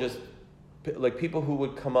people just, like people who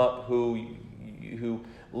would come up, who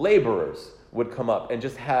laborers would come up and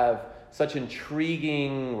just have such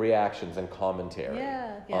intriguing reactions and commentary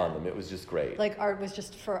on them. It was just great. Like art was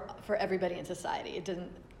just for everybody in society. It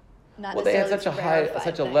didn't, not well, they had necessarily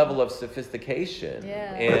such a level of sophistication,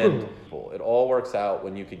 and it all works out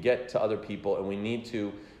when you could get to other people, and we need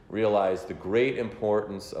to realize the great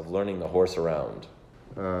importance of learning the horse around.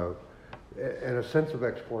 And a sense of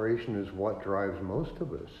exploration is what drives most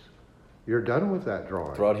of us. You're done with that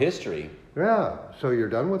drawing. Throughout history. Yeah, so you're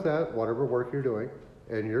done with that, whatever work you're doing,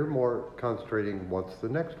 and you're more concentrating what's the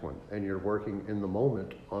next one, and you're working in the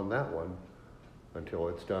moment on that one until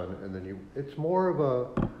it's done, and then it's more of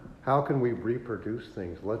a, how can we reproduce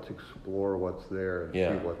things? Let's explore what's there and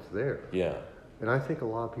see what's there. Yeah. And I think a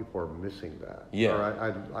lot of people are missing that. Yeah.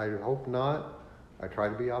 Or I hope not. I try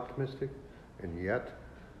to be optimistic, and yet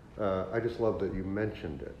I just love that you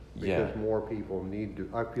mentioned it, because more people need to.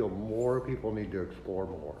 I feel more people need to explore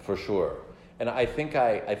more. For sure. And I think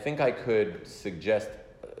I could suggest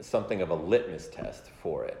something of a litmus test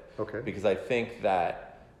for it. Okay. Because I think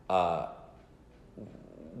that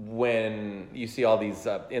when you see all these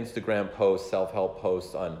Instagram posts, self-help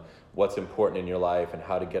posts on what's important in your life and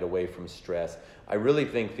how to get away from stress, I really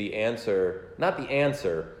think the answer, not the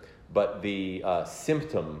answer, but the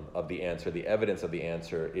symptom of the answer, the evidence of the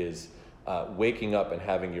answer is waking up and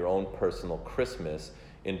having your own personal Christmas,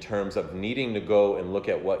 in terms of needing to go and look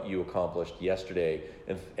at what you accomplished yesterday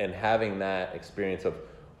and having that experience of,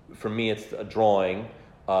 for me it's a drawing,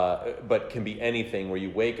 but can be anything where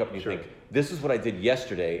you wake up and you think, this is what I did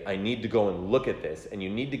yesterday, I need to go and look at this, and you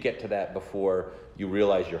need to get to that before you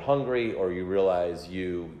realize you're hungry or you realize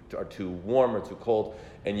you are too warm or too cold,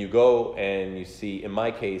 and you go and you see, in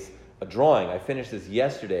my case, a drawing. I finished this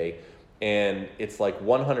yesterday, and it's like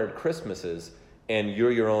 100 Christmases, and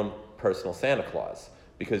you're your own personal Santa Claus,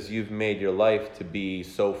 because you've made your life to be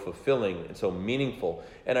so fulfilling and so meaningful.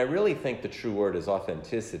 And I really think the true word is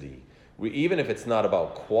authenticity. Even if it's not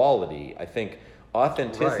about quality, I think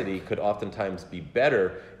authenticity could oftentimes be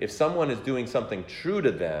better. If someone is doing something true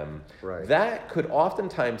to them, that could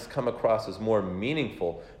oftentimes come across as more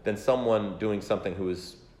meaningful than someone doing something who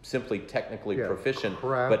is simply technically proficient,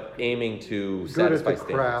 but aiming to satisfy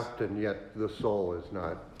standards. Craft, and yet the soul is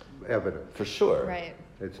not evident. For sure. Right.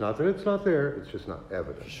 It's not that it's not there, it's just not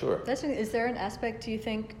evident. For sure. Is there an aspect, do you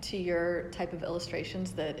think, to your type of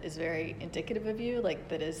illustrations that is very indicative of you, like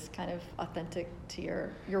that is kind of authentic to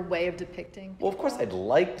your way of depicting? Well, of course, I'd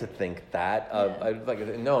like to think that. I'm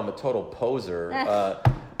a total poser.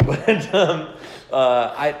 But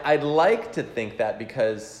I'd like to think that,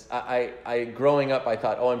 because I growing up, I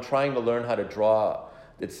thought, I'm trying to learn how to draw.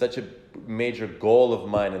 It's such a major goal of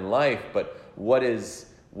mine in life, but what is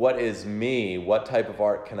me? What type of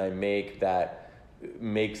art can I make that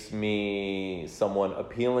makes me someone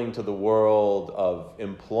appealing to the world of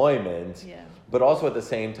employment, but also at the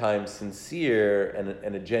same time sincere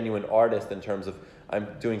and a genuine artist in terms of I'm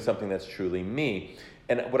doing something that's truly me?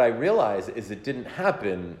 And what I realized is it didn't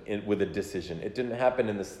happen with a decision. It didn't happen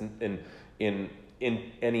in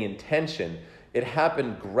any intention. It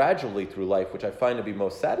happened gradually through life, which I find to be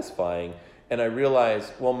most satisfying. And I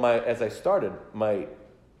realized, as I started,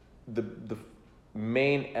 the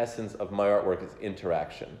main essence of my artwork is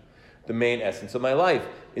interaction. The main essence of my life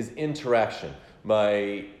is interaction.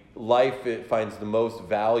 My life, it finds the most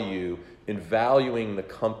value in valuing the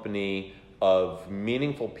company of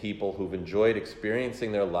meaningful people who've enjoyed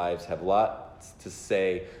experiencing their lives, have lots to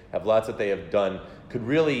say, have lots that they have done, could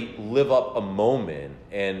really live up a moment.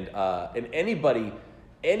 And anybody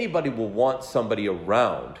will want somebody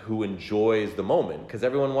around who enjoys the moment, because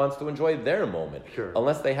everyone wants to enjoy their moment,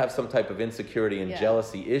 unless they have some type of insecurity and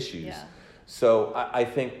jealousy issues. So I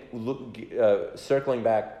think, circling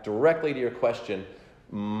back directly to your question,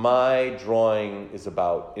 my drawing is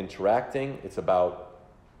about interacting. It's about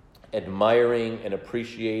admiring and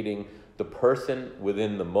appreciating the person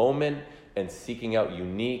within the moment and seeking out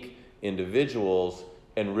unique individuals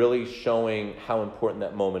and really showing how important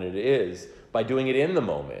that moment it is by doing it in the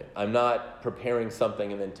moment. I'm not preparing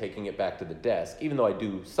something and then taking it back to the desk, even though I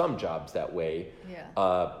do some jobs that way.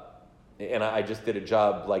 And I just did a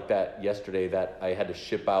job like that yesterday that I had to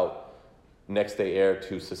ship out next day air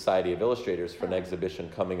to Society of Illustrators for an exhibition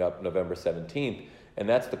coming up November 17th. And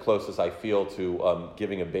that's the closest I feel to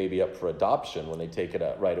giving a baby up for adoption when they take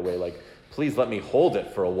it right away. Like, please let me hold it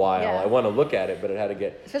for a while. I want to look at it, but it had to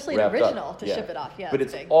get especially wrapped an original up. To ship it off. But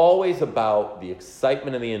it's always about the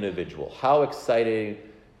excitement of the individual. How exciting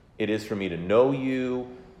it is for me to know you,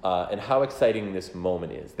 and how exciting this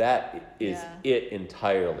moment is. That is it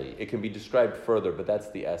entirely. It can be described further, but that's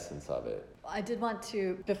the essence of it. I did want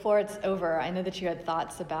to, before it's over, I know that you had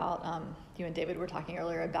thoughts about, you and David were talking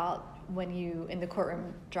earlier about when you, in the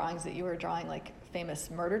courtroom drawings that you were drawing, like famous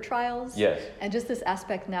murder trials. Yes. And just this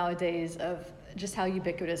aspect nowadays of just how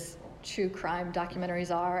ubiquitous true crime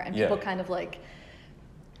documentaries are, and people kind of like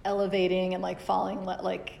elevating and like falling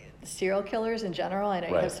like serial killers in general. I know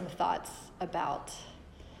you have some thoughts about.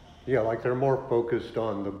 Yeah, like they're more focused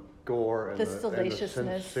on the gore and the the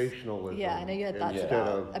salaciousness. Sensationalism. Yeah, I know you had thoughts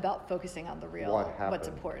about focusing on the real, what's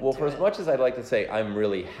important. Well, for as much as I'd like to say I'm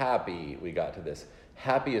really happy we got to this,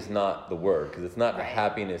 happy is not the word, because it's not a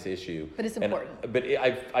happiness issue. But it's important. But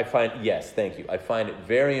I find, yes, thank you. I find it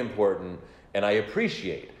very important, and I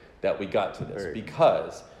appreciate that we got to this,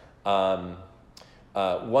 because one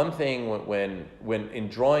thing when in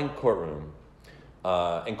drawing Courtroom,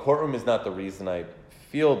 and Courtroom is not the reason I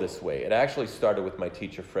feel this way. It actually started with my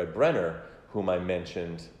teacher, Fred Brenner, whom I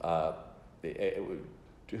mentioned,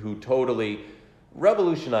 who totally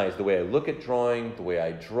revolutionized the way I look at drawing, the way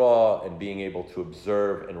I draw, and being able to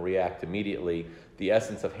observe and react immediately. The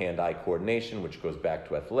essence of hand-eye coordination, which goes back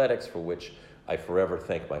to athletics, for which I forever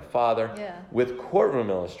thank my father. Yeah. With Courtroom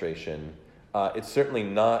illustration, it's certainly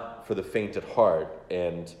not for the faint at heart,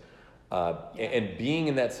 and being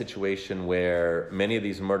in that situation where many of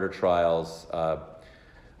these murder trials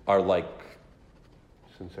are like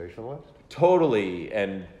sensationalist, totally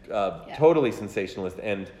sensationalist,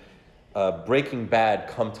 and Breaking Bad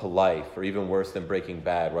come to life, or even worse than Breaking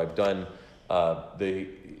Bad, where I've done do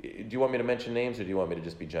you want me to mention names, or do you want me to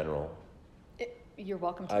just be general? You're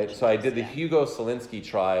welcome to. So I did the Hugo Solinsky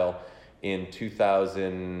trial in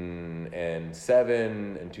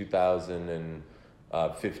 2007 and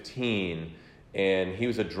 2015. And he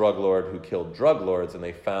was a drug lord who killed drug lords, and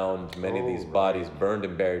they found many of these bodies burned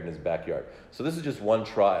and buried in his backyard. So this is just one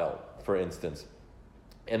trial, for instance.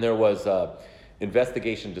 And there was a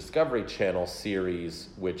Investigation Discovery Channel series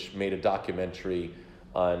which made a documentary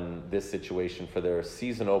on this situation for their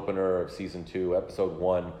season opener of season 2, episode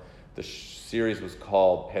 1. The series was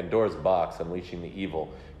called Pandora's Box, Unleashing the Evil.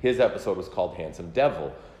 His episode was called Handsome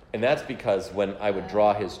Devil. And that's because when I would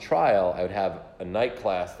draw his trial, I would have a night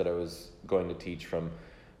class that I was going to teach from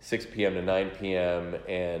 6 p.m. to 9 p.m.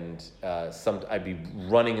 And I'd be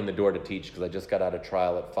running in the door to teach because I just got out of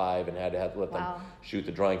trial at 5 and had to let them shoot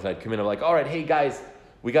the drawings. And I'd come in and I'm like, all right, hey guys,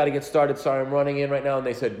 we got to get started. Sorry, I'm running in right now. And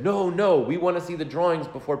they said, no, we want to see the drawings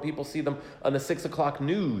before people see them on the 6 o'clock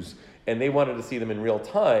news. And they wanted to see them in real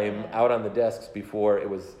time out on the desks before it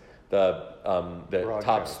was the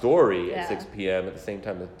top story at 6 p.m. at the same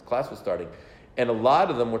time the class was starting. And a lot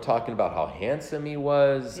of them were talking about how handsome he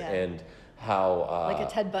was and how... like a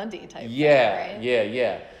Ted Bundy type thing, right?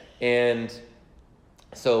 Yeah. And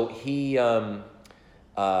so he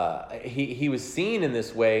was seen in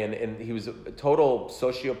this way, and he was a total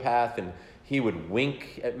sociopath, and he would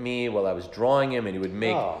wink at me while I was drawing him, and he would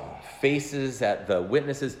make faces at the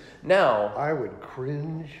witnesses. Now... I would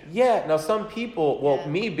cringe. Yeah, now some people,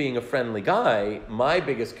 me being a friendly guy, my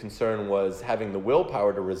biggest concern was having the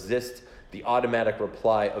willpower to resist the automatic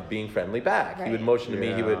reply of being friendly back. Right. He would motion to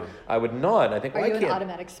me, I would nod, and I think, Are you an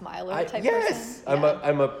automatic smiler type person? Yes,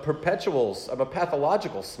 I'm a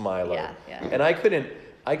pathological smiler. Yeah. And I couldn't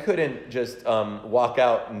just walk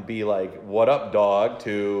out and be like, what up, dog,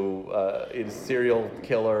 to a serial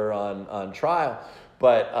killer on trial.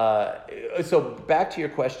 But, so back to your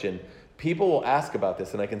question, people will ask about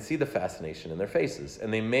this, and I can see the fascination in their faces.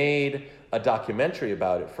 And they made a documentary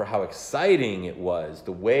about it for how exciting it was,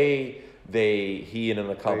 the way he and an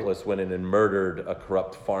accomplice went in and murdered a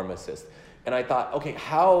corrupt pharmacist. And I thought, okay,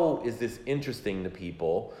 how is this interesting to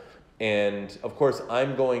people? And of course,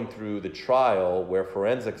 I'm going through the trial where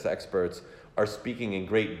forensics experts are speaking in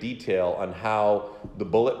great detail on how the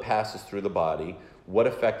bullet passes through the body, what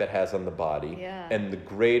effect that has on the body, and the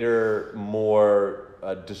greater, more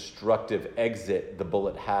destructive exit the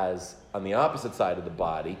bullet has on the opposite side of the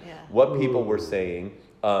body. What people were saying,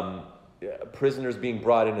 prisoners being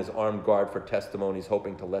brought in as armed guard for testimonies,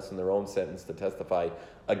 hoping to lessen their own sentence to testify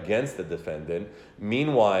against the defendant.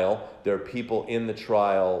 Meanwhile, there are people in the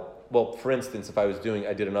trial. Well, for instance,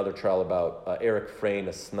 I did another trial about Eric Frayne,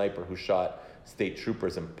 a sniper who shot state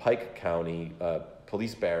troopers in Pike County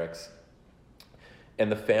police barracks.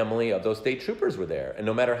 And the family of those state troopers were there. And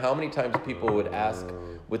no matter how many times people would ask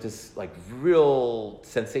with this like real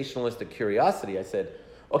sensationalistic curiosity, I said,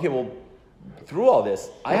 okay, well, through all this,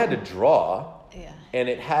 I had to draw, and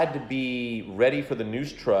it had to be ready for the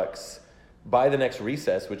news trucks by the next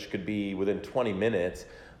recess, which could be within 20 minutes.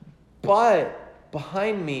 But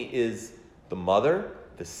behind me is the mother,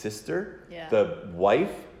 the sister, Yeah. the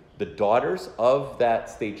wife, the daughters of that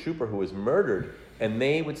state trooper who was murdered, and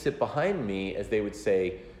they would sit behind me as they would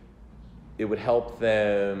say, it would help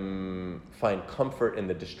them find comfort in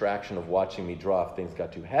the distraction of watching me draw if things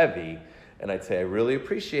got too heavy. And I'd say, I really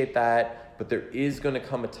appreciate that, but there is going to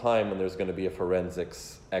come a time when there's going to be a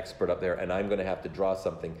forensics expert up there, and I'm going to have to draw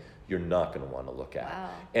something you're not going to want to look at. Wow.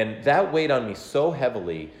 And that weighed on me so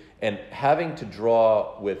heavily, and having to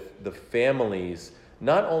draw with the families,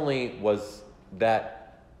 not only was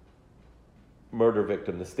that murder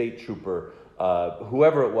victim, the state trooper,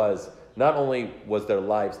 whoever it was, not only was their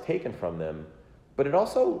lives taken from them, but it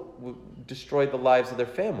also destroyed the lives of their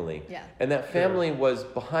family. Yeah. And that family was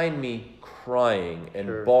behind me crying and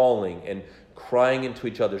Sure. bawling and crying into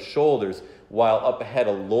each other's shoulders, while up ahead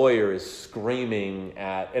a lawyer is screaming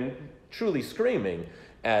at, and truly screaming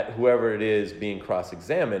at, whoever it is being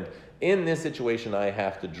cross-examined. In this situation, I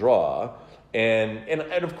have to draw. And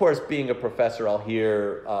of course, being a professor, I'll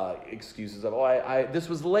hear excuses of, this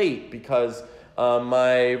was late because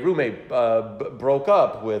my roommate broke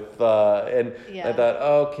up with, and Yeah. I thought,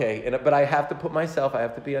 okay, but I have to put myself, I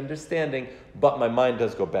have to be understanding, but my mind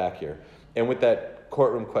does go back here. And with that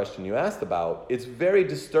courtroom question you asked about, it's very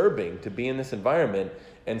disturbing to be in this environment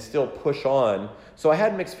and still push on. So I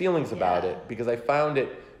had mixed feelings about it, because I found it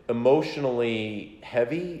emotionally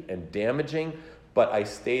heavy and damaging, but I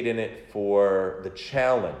stayed in it for the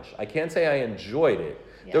challenge. I can't say I enjoyed it.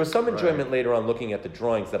 Yeah. There was some enjoyment Right. later on looking at the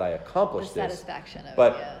drawings that I The accomplished this. satisfaction of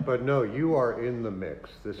But- it, yeah. But no, you are in the mix.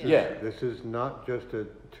 Yeah. This is not just a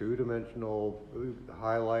two-dimensional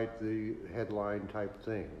highlight the headline type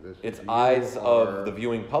thing. It's you eyes are- of the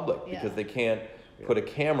viewing public, because Yeah. they can't put a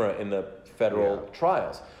camera in the federal Yeah.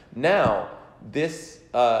 trials. Now, this,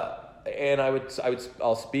 and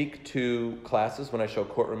I'll speak to classes when I show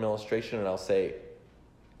courtroom illustration, and I'll say,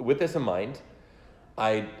 with this in mind,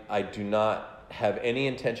 I do not have any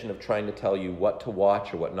intention of trying to tell you what to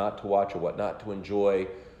watch or what not to watch or what not to enjoy,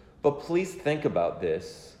 but please think about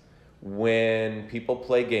this when people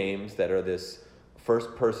play games that are this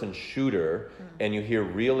first-person shooter, and you hear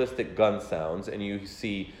realistic gun sounds, and you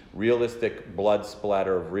see realistic blood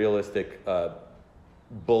splatter of realistic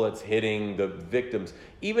bullets hitting the victims.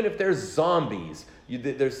 Even if there's zombies,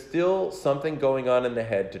 there's still something going on in the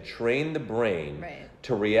head to train the brain Right.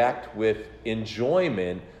 to react with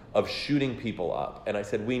enjoyment of shooting people up. And I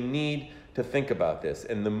said, we need to think about this.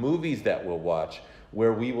 And the movies that we'll watch,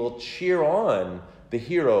 where we will cheer on the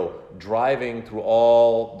hero driving through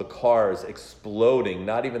all the cars, exploding,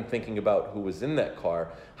 not even thinking about who was in that car.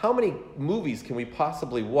 How many movies can we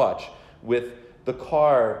possibly watch with the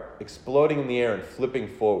car exploding in the air and flipping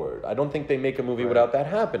forward? I don't think they make a movie Right. without that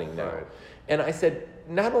happening now. Right. And I said,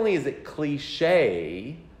 not only is it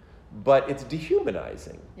cliche, but it's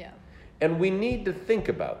dehumanizing. Yeah. And we need to think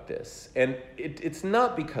about this. And it's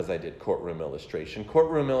not because I did courtroom illustration.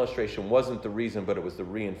 Courtroom illustration wasn't the reason, but it was the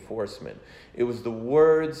reinforcement. It was the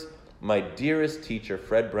words my dearest teacher,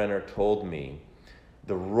 Fred Brenner, told me.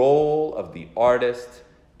 The role of the artist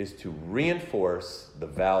is to reinforce the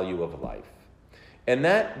value of life. And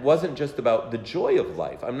that wasn't just about the joy of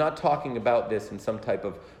life. I'm not talking about this in some type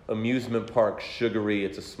of amusement park, sugary,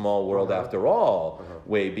 it's a small world after all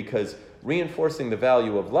way, because reinforcing the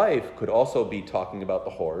value of life could also be talking about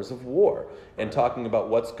the horrors of war and talking about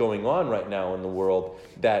what's going on right now in the world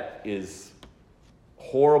that is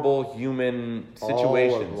horrible human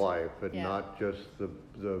situations. All of life, but Yeah. not just the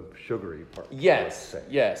sugary part. Yes,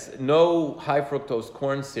 yes. No high fructose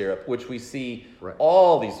corn syrup, which we see Right.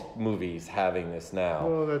 all these movies having this now.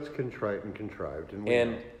 Oh, that's contrite and contrived. And we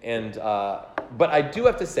know. But I do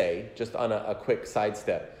have to say, just on a quick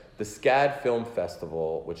sidestep, the SCAD Film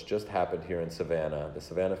Festival, which just happened here in Savannah, the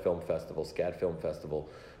Savannah Film Festival, SCAD Film Festival,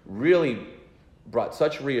 really brought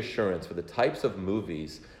such reassurance for the types of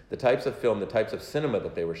movies, the types of film, the types of cinema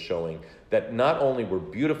that they were showing, that not only were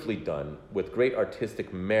beautifully done with great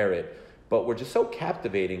artistic merit, but were just so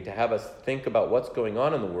captivating to have us think about what's going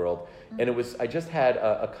on in the world. And I just had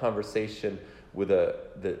a conversation with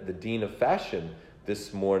the Dean of Fashion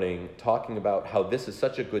this morning, talking about how this is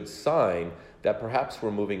such a good sign that perhaps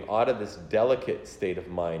we're moving out of this delicate state of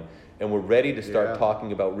mind and we're ready to start Yeah.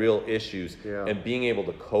 talking about real issues Yeah. and being able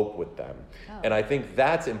to cope with them. Oh. And I think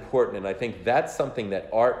that's important, and I think that's something that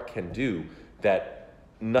art can do that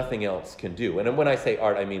nothing else can do. And when I say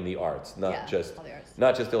art, I mean the arts, not Yeah, just all the arts.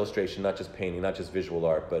 not just illustration, not just painting, not just visual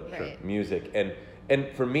art, but Right. music. And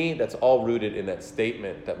for me, that's all rooted in that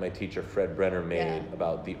statement that my teacher Fred Brenner made Yeah.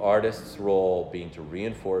 about the artist's role being to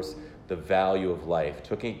reinforce the value of life,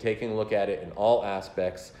 taking a look at it in all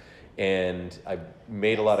aspects. And I've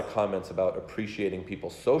made a lot of comments about appreciating people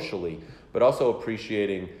socially, but also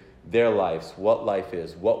appreciating their lives, what life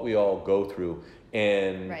is, what we all go through.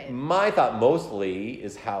 And my thought mostly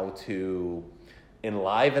is how to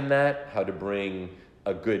enliven that, how to bring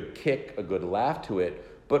a good kick, a good laugh to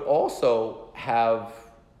it, but also have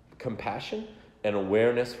compassion and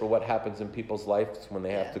awareness for what happens in people's lives when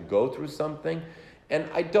they have to go through something. And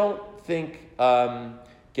I don't think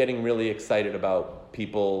getting really excited about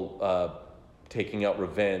people taking out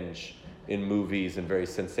revenge in movies in very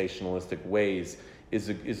sensationalistic ways is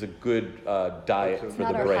a good diet for the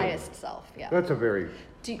brain. Not our highest self. Yeah. That's a very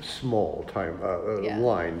small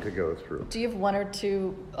line to go through. Do you have one or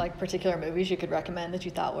two like particular movies you could recommend that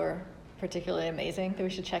you thought were particularly amazing that we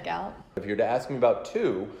should check out? If you're to ask me about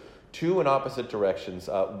two in opposite directions,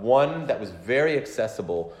 one that was very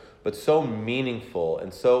accessible but so meaningful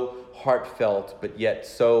and so heartfelt, but yet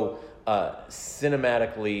so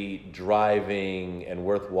cinematically driving and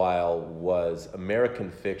worthwhile was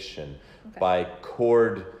American Fiction by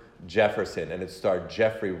Cord Jefferson, and it starred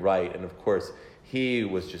Jeffrey Wright, and of course he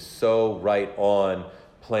was just so right on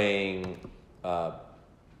playing a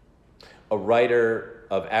writer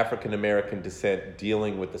of African American descent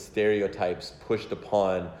dealing with the stereotypes pushed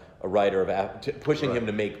upon a writer pushing him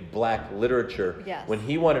to make black literature when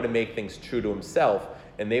he wanted to make things true to himself,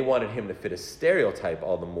 and they wanted him to fit a stereotype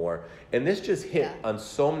all the more. And this just hit on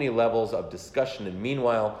so many levels of discussion. And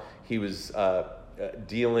meanwhile, he was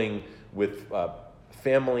dealing with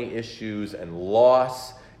family issues and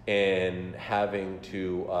loss, and having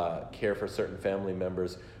to care for certain family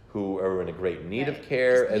members who are in a great need of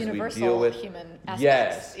care as we deal with human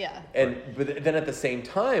aspects. But then at the same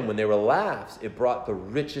time, when there were laughs, it brought the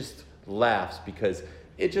richest laughs because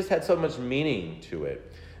it just had so much meaning to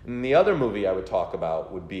it. And the other movie I would talk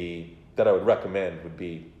about would be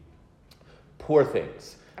Poor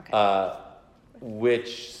Things,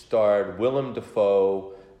 which starred Willem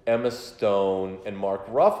Dafoe, Emma Stone, and Mark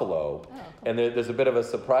Ruffalo. And there's a bit of a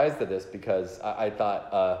surprise to this because I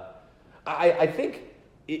thought, I think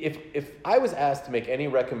if I was asked to make any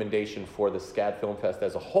recommendation for the SCAD Film Fest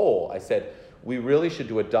as a whole, I said we really should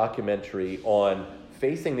do a documentary on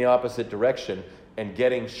facing the opposite direction and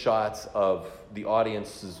getting shots of the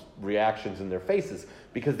audience's reactions in their faces,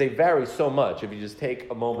 because they vary so much. If you just take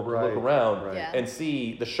a moment to look around and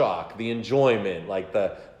see the shock, the enjoyment, like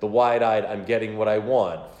the wide-eyed, I'm getting what I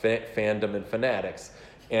want, fandom and fanatics.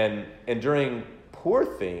 And during Poor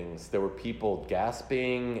Things, there were people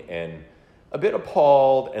gasping and a bit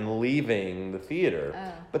appalled and leaving the theater.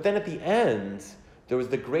 But then at the end, there was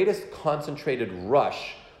the greatest concentrated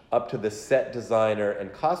rush up to the set designer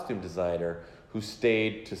and costume designer who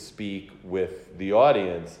stayed to speak with the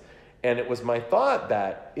audience. And it was my thought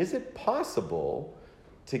that, is it possible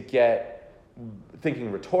to get,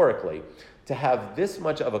 thinking rhetorically, to have this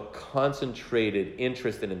much of a concentrated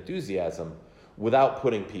interest and enthusiasm without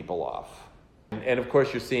putting people off? And of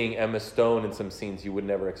course, you're seeing Emma Stone in some scenes you would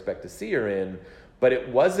never expect to see her in, but it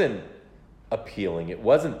wasn't appealing. It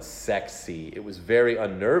wasn't sexy. It was very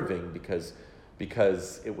unnerving because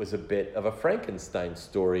it was a bit of a Frankenstein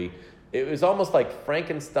story. It was almost like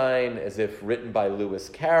Frankenstein as if written by Lewis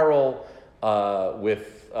Carroll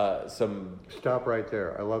with some... Stop right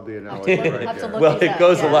there. I love the analogy right there. Well, it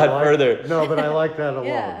goes a lot further. No, but I like that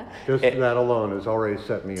alone. Just that alone has already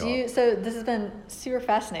set me off. So this has been super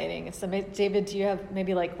fascinating. So David, do you have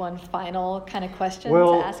maybe like one final kind of question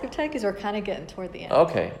to ask of Ted? Because we're kind of getting toward the end.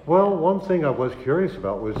 Okay. Well, one thing I was curious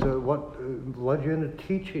about was what led you into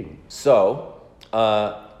teaching? So...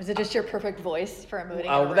 was it just your perfect voice for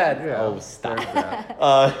emoting?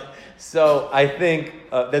 Stop. So I think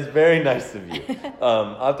that's very nice of you.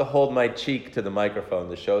 I'll have to hold my cheek to the microphone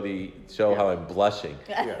to show how I'm blushing.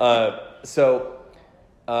 I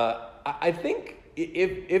think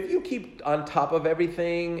if you keep on top of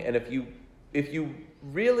everything, and if you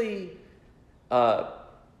really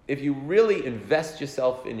invest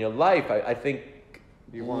yourself in your life, I think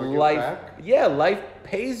you want to give back? Yeah, life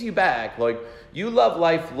pays you back. Like, you love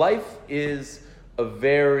life. Life is a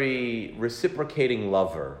very reciprocating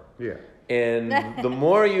lover. Yeah. And the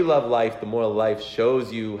more you love life, the more life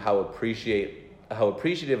shows you how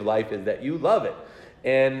appreciative life is that you love it.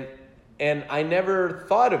 And I never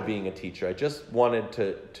thought of being a teacher. I just wanted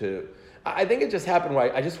to I think it just happened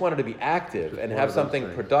where I just wanted to be active and have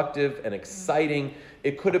something productive and exciting.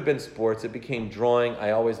 It could have been sports. It became drawing.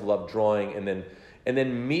 I always loved drawing. And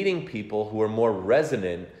then meeting people who are more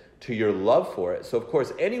resonant to your love for it. So of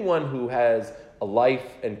course, anyone who has a life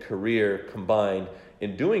and career combined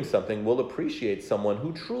in doing something will appreciate someone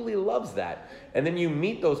who truly loves that. And then you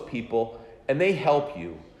meet those people and they help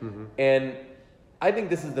you. Mm-hmm. I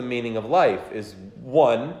think this is the meaning of life, is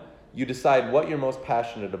one, you decide what you're most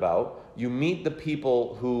passionate about, you meet the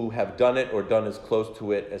people who have done it or done as close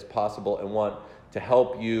to it as possible and want to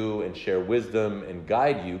help you and share wisdom and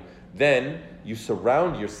guide you. Then you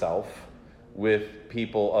surround yourself with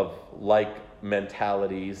people of like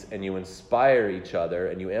mentalities, and you inspire each other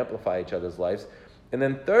and you amplify each other's lives. And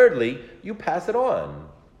then thirdly, you pass it on.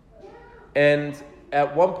 And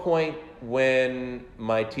at one point, when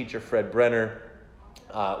my teacher Fred Brenner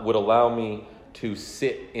would allow me to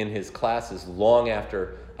sit in his classes long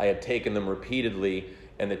after I had taken them repeatedly,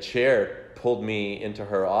 and the chair pulled me into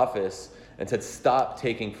her office and said, "Stop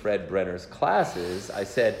taking Fred Brenner's classes," I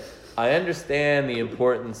said, "I understand the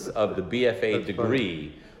importance of the BFA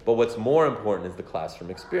degree, but what's more important is the classroom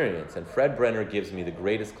experience." And Fred Brenner gives me the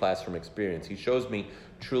greatest classroom experience. He shows me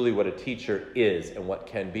truly what a teacher is and what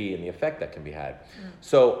can be and the effect that can be had.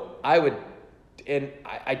 So I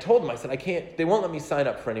told him, I said, "I can't, they won't let me sign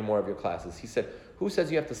up for any more of your classes." He said, "Who says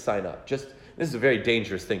you have to sign up? This is a very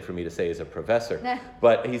dangerous thing for me to say as a professor."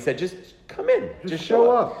 But he said, "Just come in, just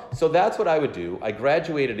show up." So that's what I would do. I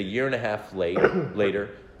graduated a year and a half later,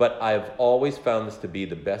 but I've always found this to be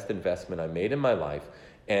the best investment I made in my life.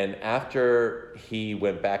 And after he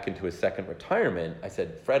went back into his second retirement, I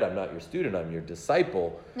said, "Fred, I'm not your student, I'm your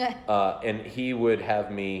disciple." And he would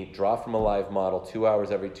have me draw from a live model 2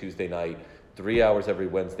 hours every Tuesday night, 3 hours every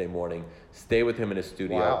Wednesday morning, stay with him in his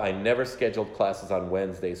studio. Wow. I never scheduled classes on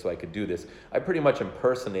Wednesday so I could do this. I pretty much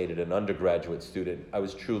impersonated an undergraduate student. I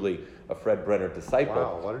was truly a Fred Brenner disciple.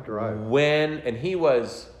 Wow, what a drive. And he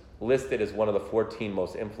was listed as one of the 14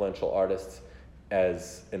 most influential artists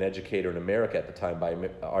as an educator in America at the time by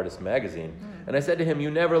Artist Magazine. And I said to him,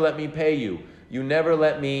 "You never let me pay you. You never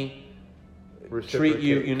let me treat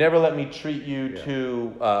you. You never let me treat you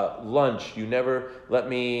to lunch. You never let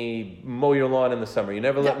me mow your lawn in the summer. You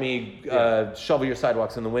never let me shovel your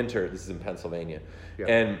sidewalks in the winter." This is in Pennsylvania.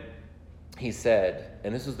 And he said,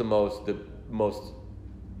 and this was the most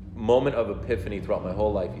moment of epiphany throughout my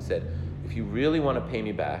whole life. He said, "If you really want to pay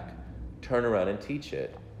me back, turn around and teach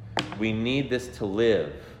it. We need this to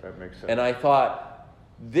live." That makes sense. And I thought,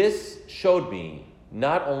 this showed me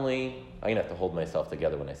not only, I'm going to have to hold myself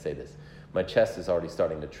together when I say this. My chest is already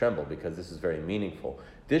starting to tremble because this is very meaningful.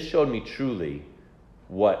 This showed me truly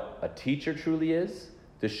what a teacher truly is.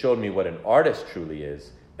 This showed me what an artist truly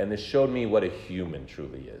is. And this showed me what a human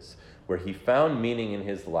truly is, where he found meaning in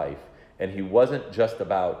his life. And he wasn't just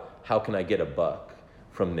about, how can I get a buck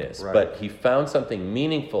from this? Right. But he found something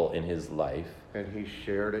meaningful in his life. And he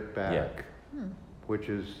shared it back, which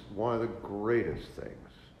is one of the greatest things.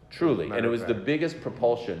 Truly. And it was the biggest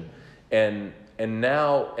propulsion. And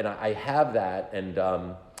now, and I have that, and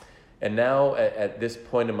now at this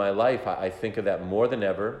point in my life, I think of that more than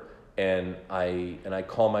ever, and I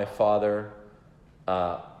call my father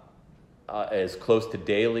as close to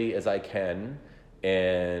daily as I can,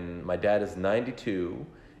 and my dad is 92,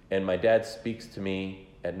 and my dad speaks to me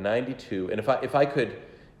at 92, and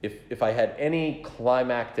if I had any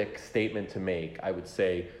climactic statement to make, I would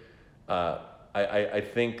say, I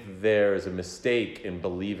think there's a mistake in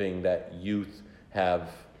believing that youth are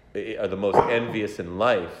the most envious in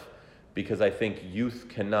life, because I think youth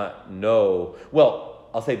cannot know, well,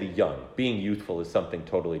 I'll say the young. Being youthful is something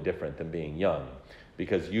totally different than being young,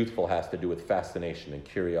 because youthful has to do with fascination and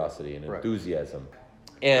curiosity and enthusiasm.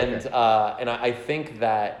 And I think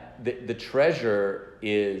that the treasure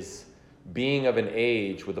is being of an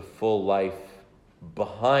age with a full life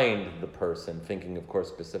behind the person, thinking, of course,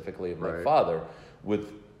 specifically of my father,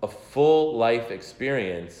 with a full life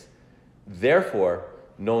experience, therefore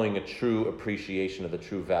knowing a true appreciation of the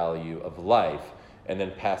true value of life, and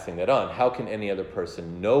then passing that on. How can any other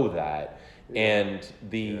person know that? And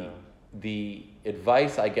the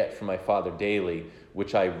advice I get from my father daily,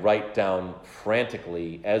 which I write down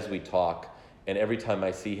frantically as we talk, and every time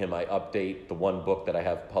I see him, I update the one book that I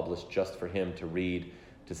have published just for him to read,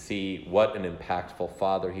 to see what an impactful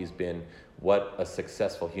father he's been, what a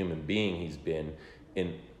successful human being he's been,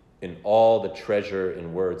 in all the treasure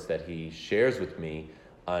in words that he shares with me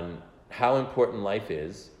on how important life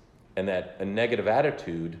is, and that a negative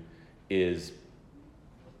attitude is,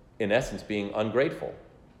 in essence, being ungrateful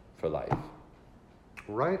for life.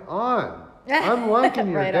 Right on. I'm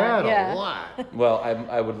liking your dad a lot. Well,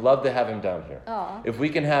 I would love to have him down here. Aww. If we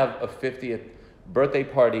can have a 50th birthday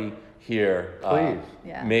party here, please.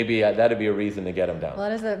 Maybe that'd be a reason to get him down.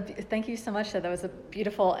 Well, thank you so much. That was a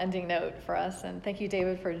beautiful ending note for us, and thank you,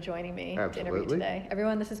 David, for joining me to interview today.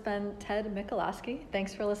 Everyone, this has been Ted Michalowski.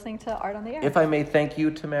 Thanks for listening to Art on the Air. If I may thank you,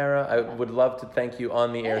 Tamara, I would love to thank you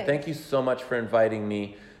on the air. Thank you so much for inviting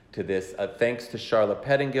me to this. Thanks to Charlotte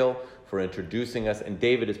Pettingill for introducing us. And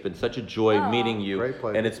David, it's been such a joy meeting you. Great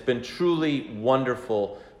pleasure. And it's been truly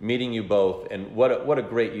wonderful meeting you both. And what a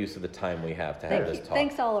great use of the time we have to have this talk.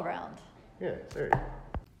 Thanks all around. Yeah, there you go.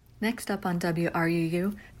 Next up on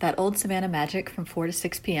WRUU, That Old Savannah Magic from 4 to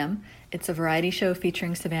 6 p.m. It's a variety show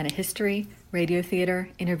featuring Savannah history, radio theater,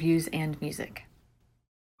 interviews, and music.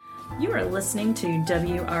 You are listening to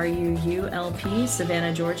WRUU-LP,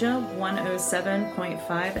 Savannah, Georgia, 107.5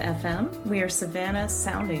 FM. We are Savannah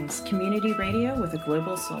Soundings, community radio with a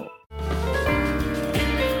global soul.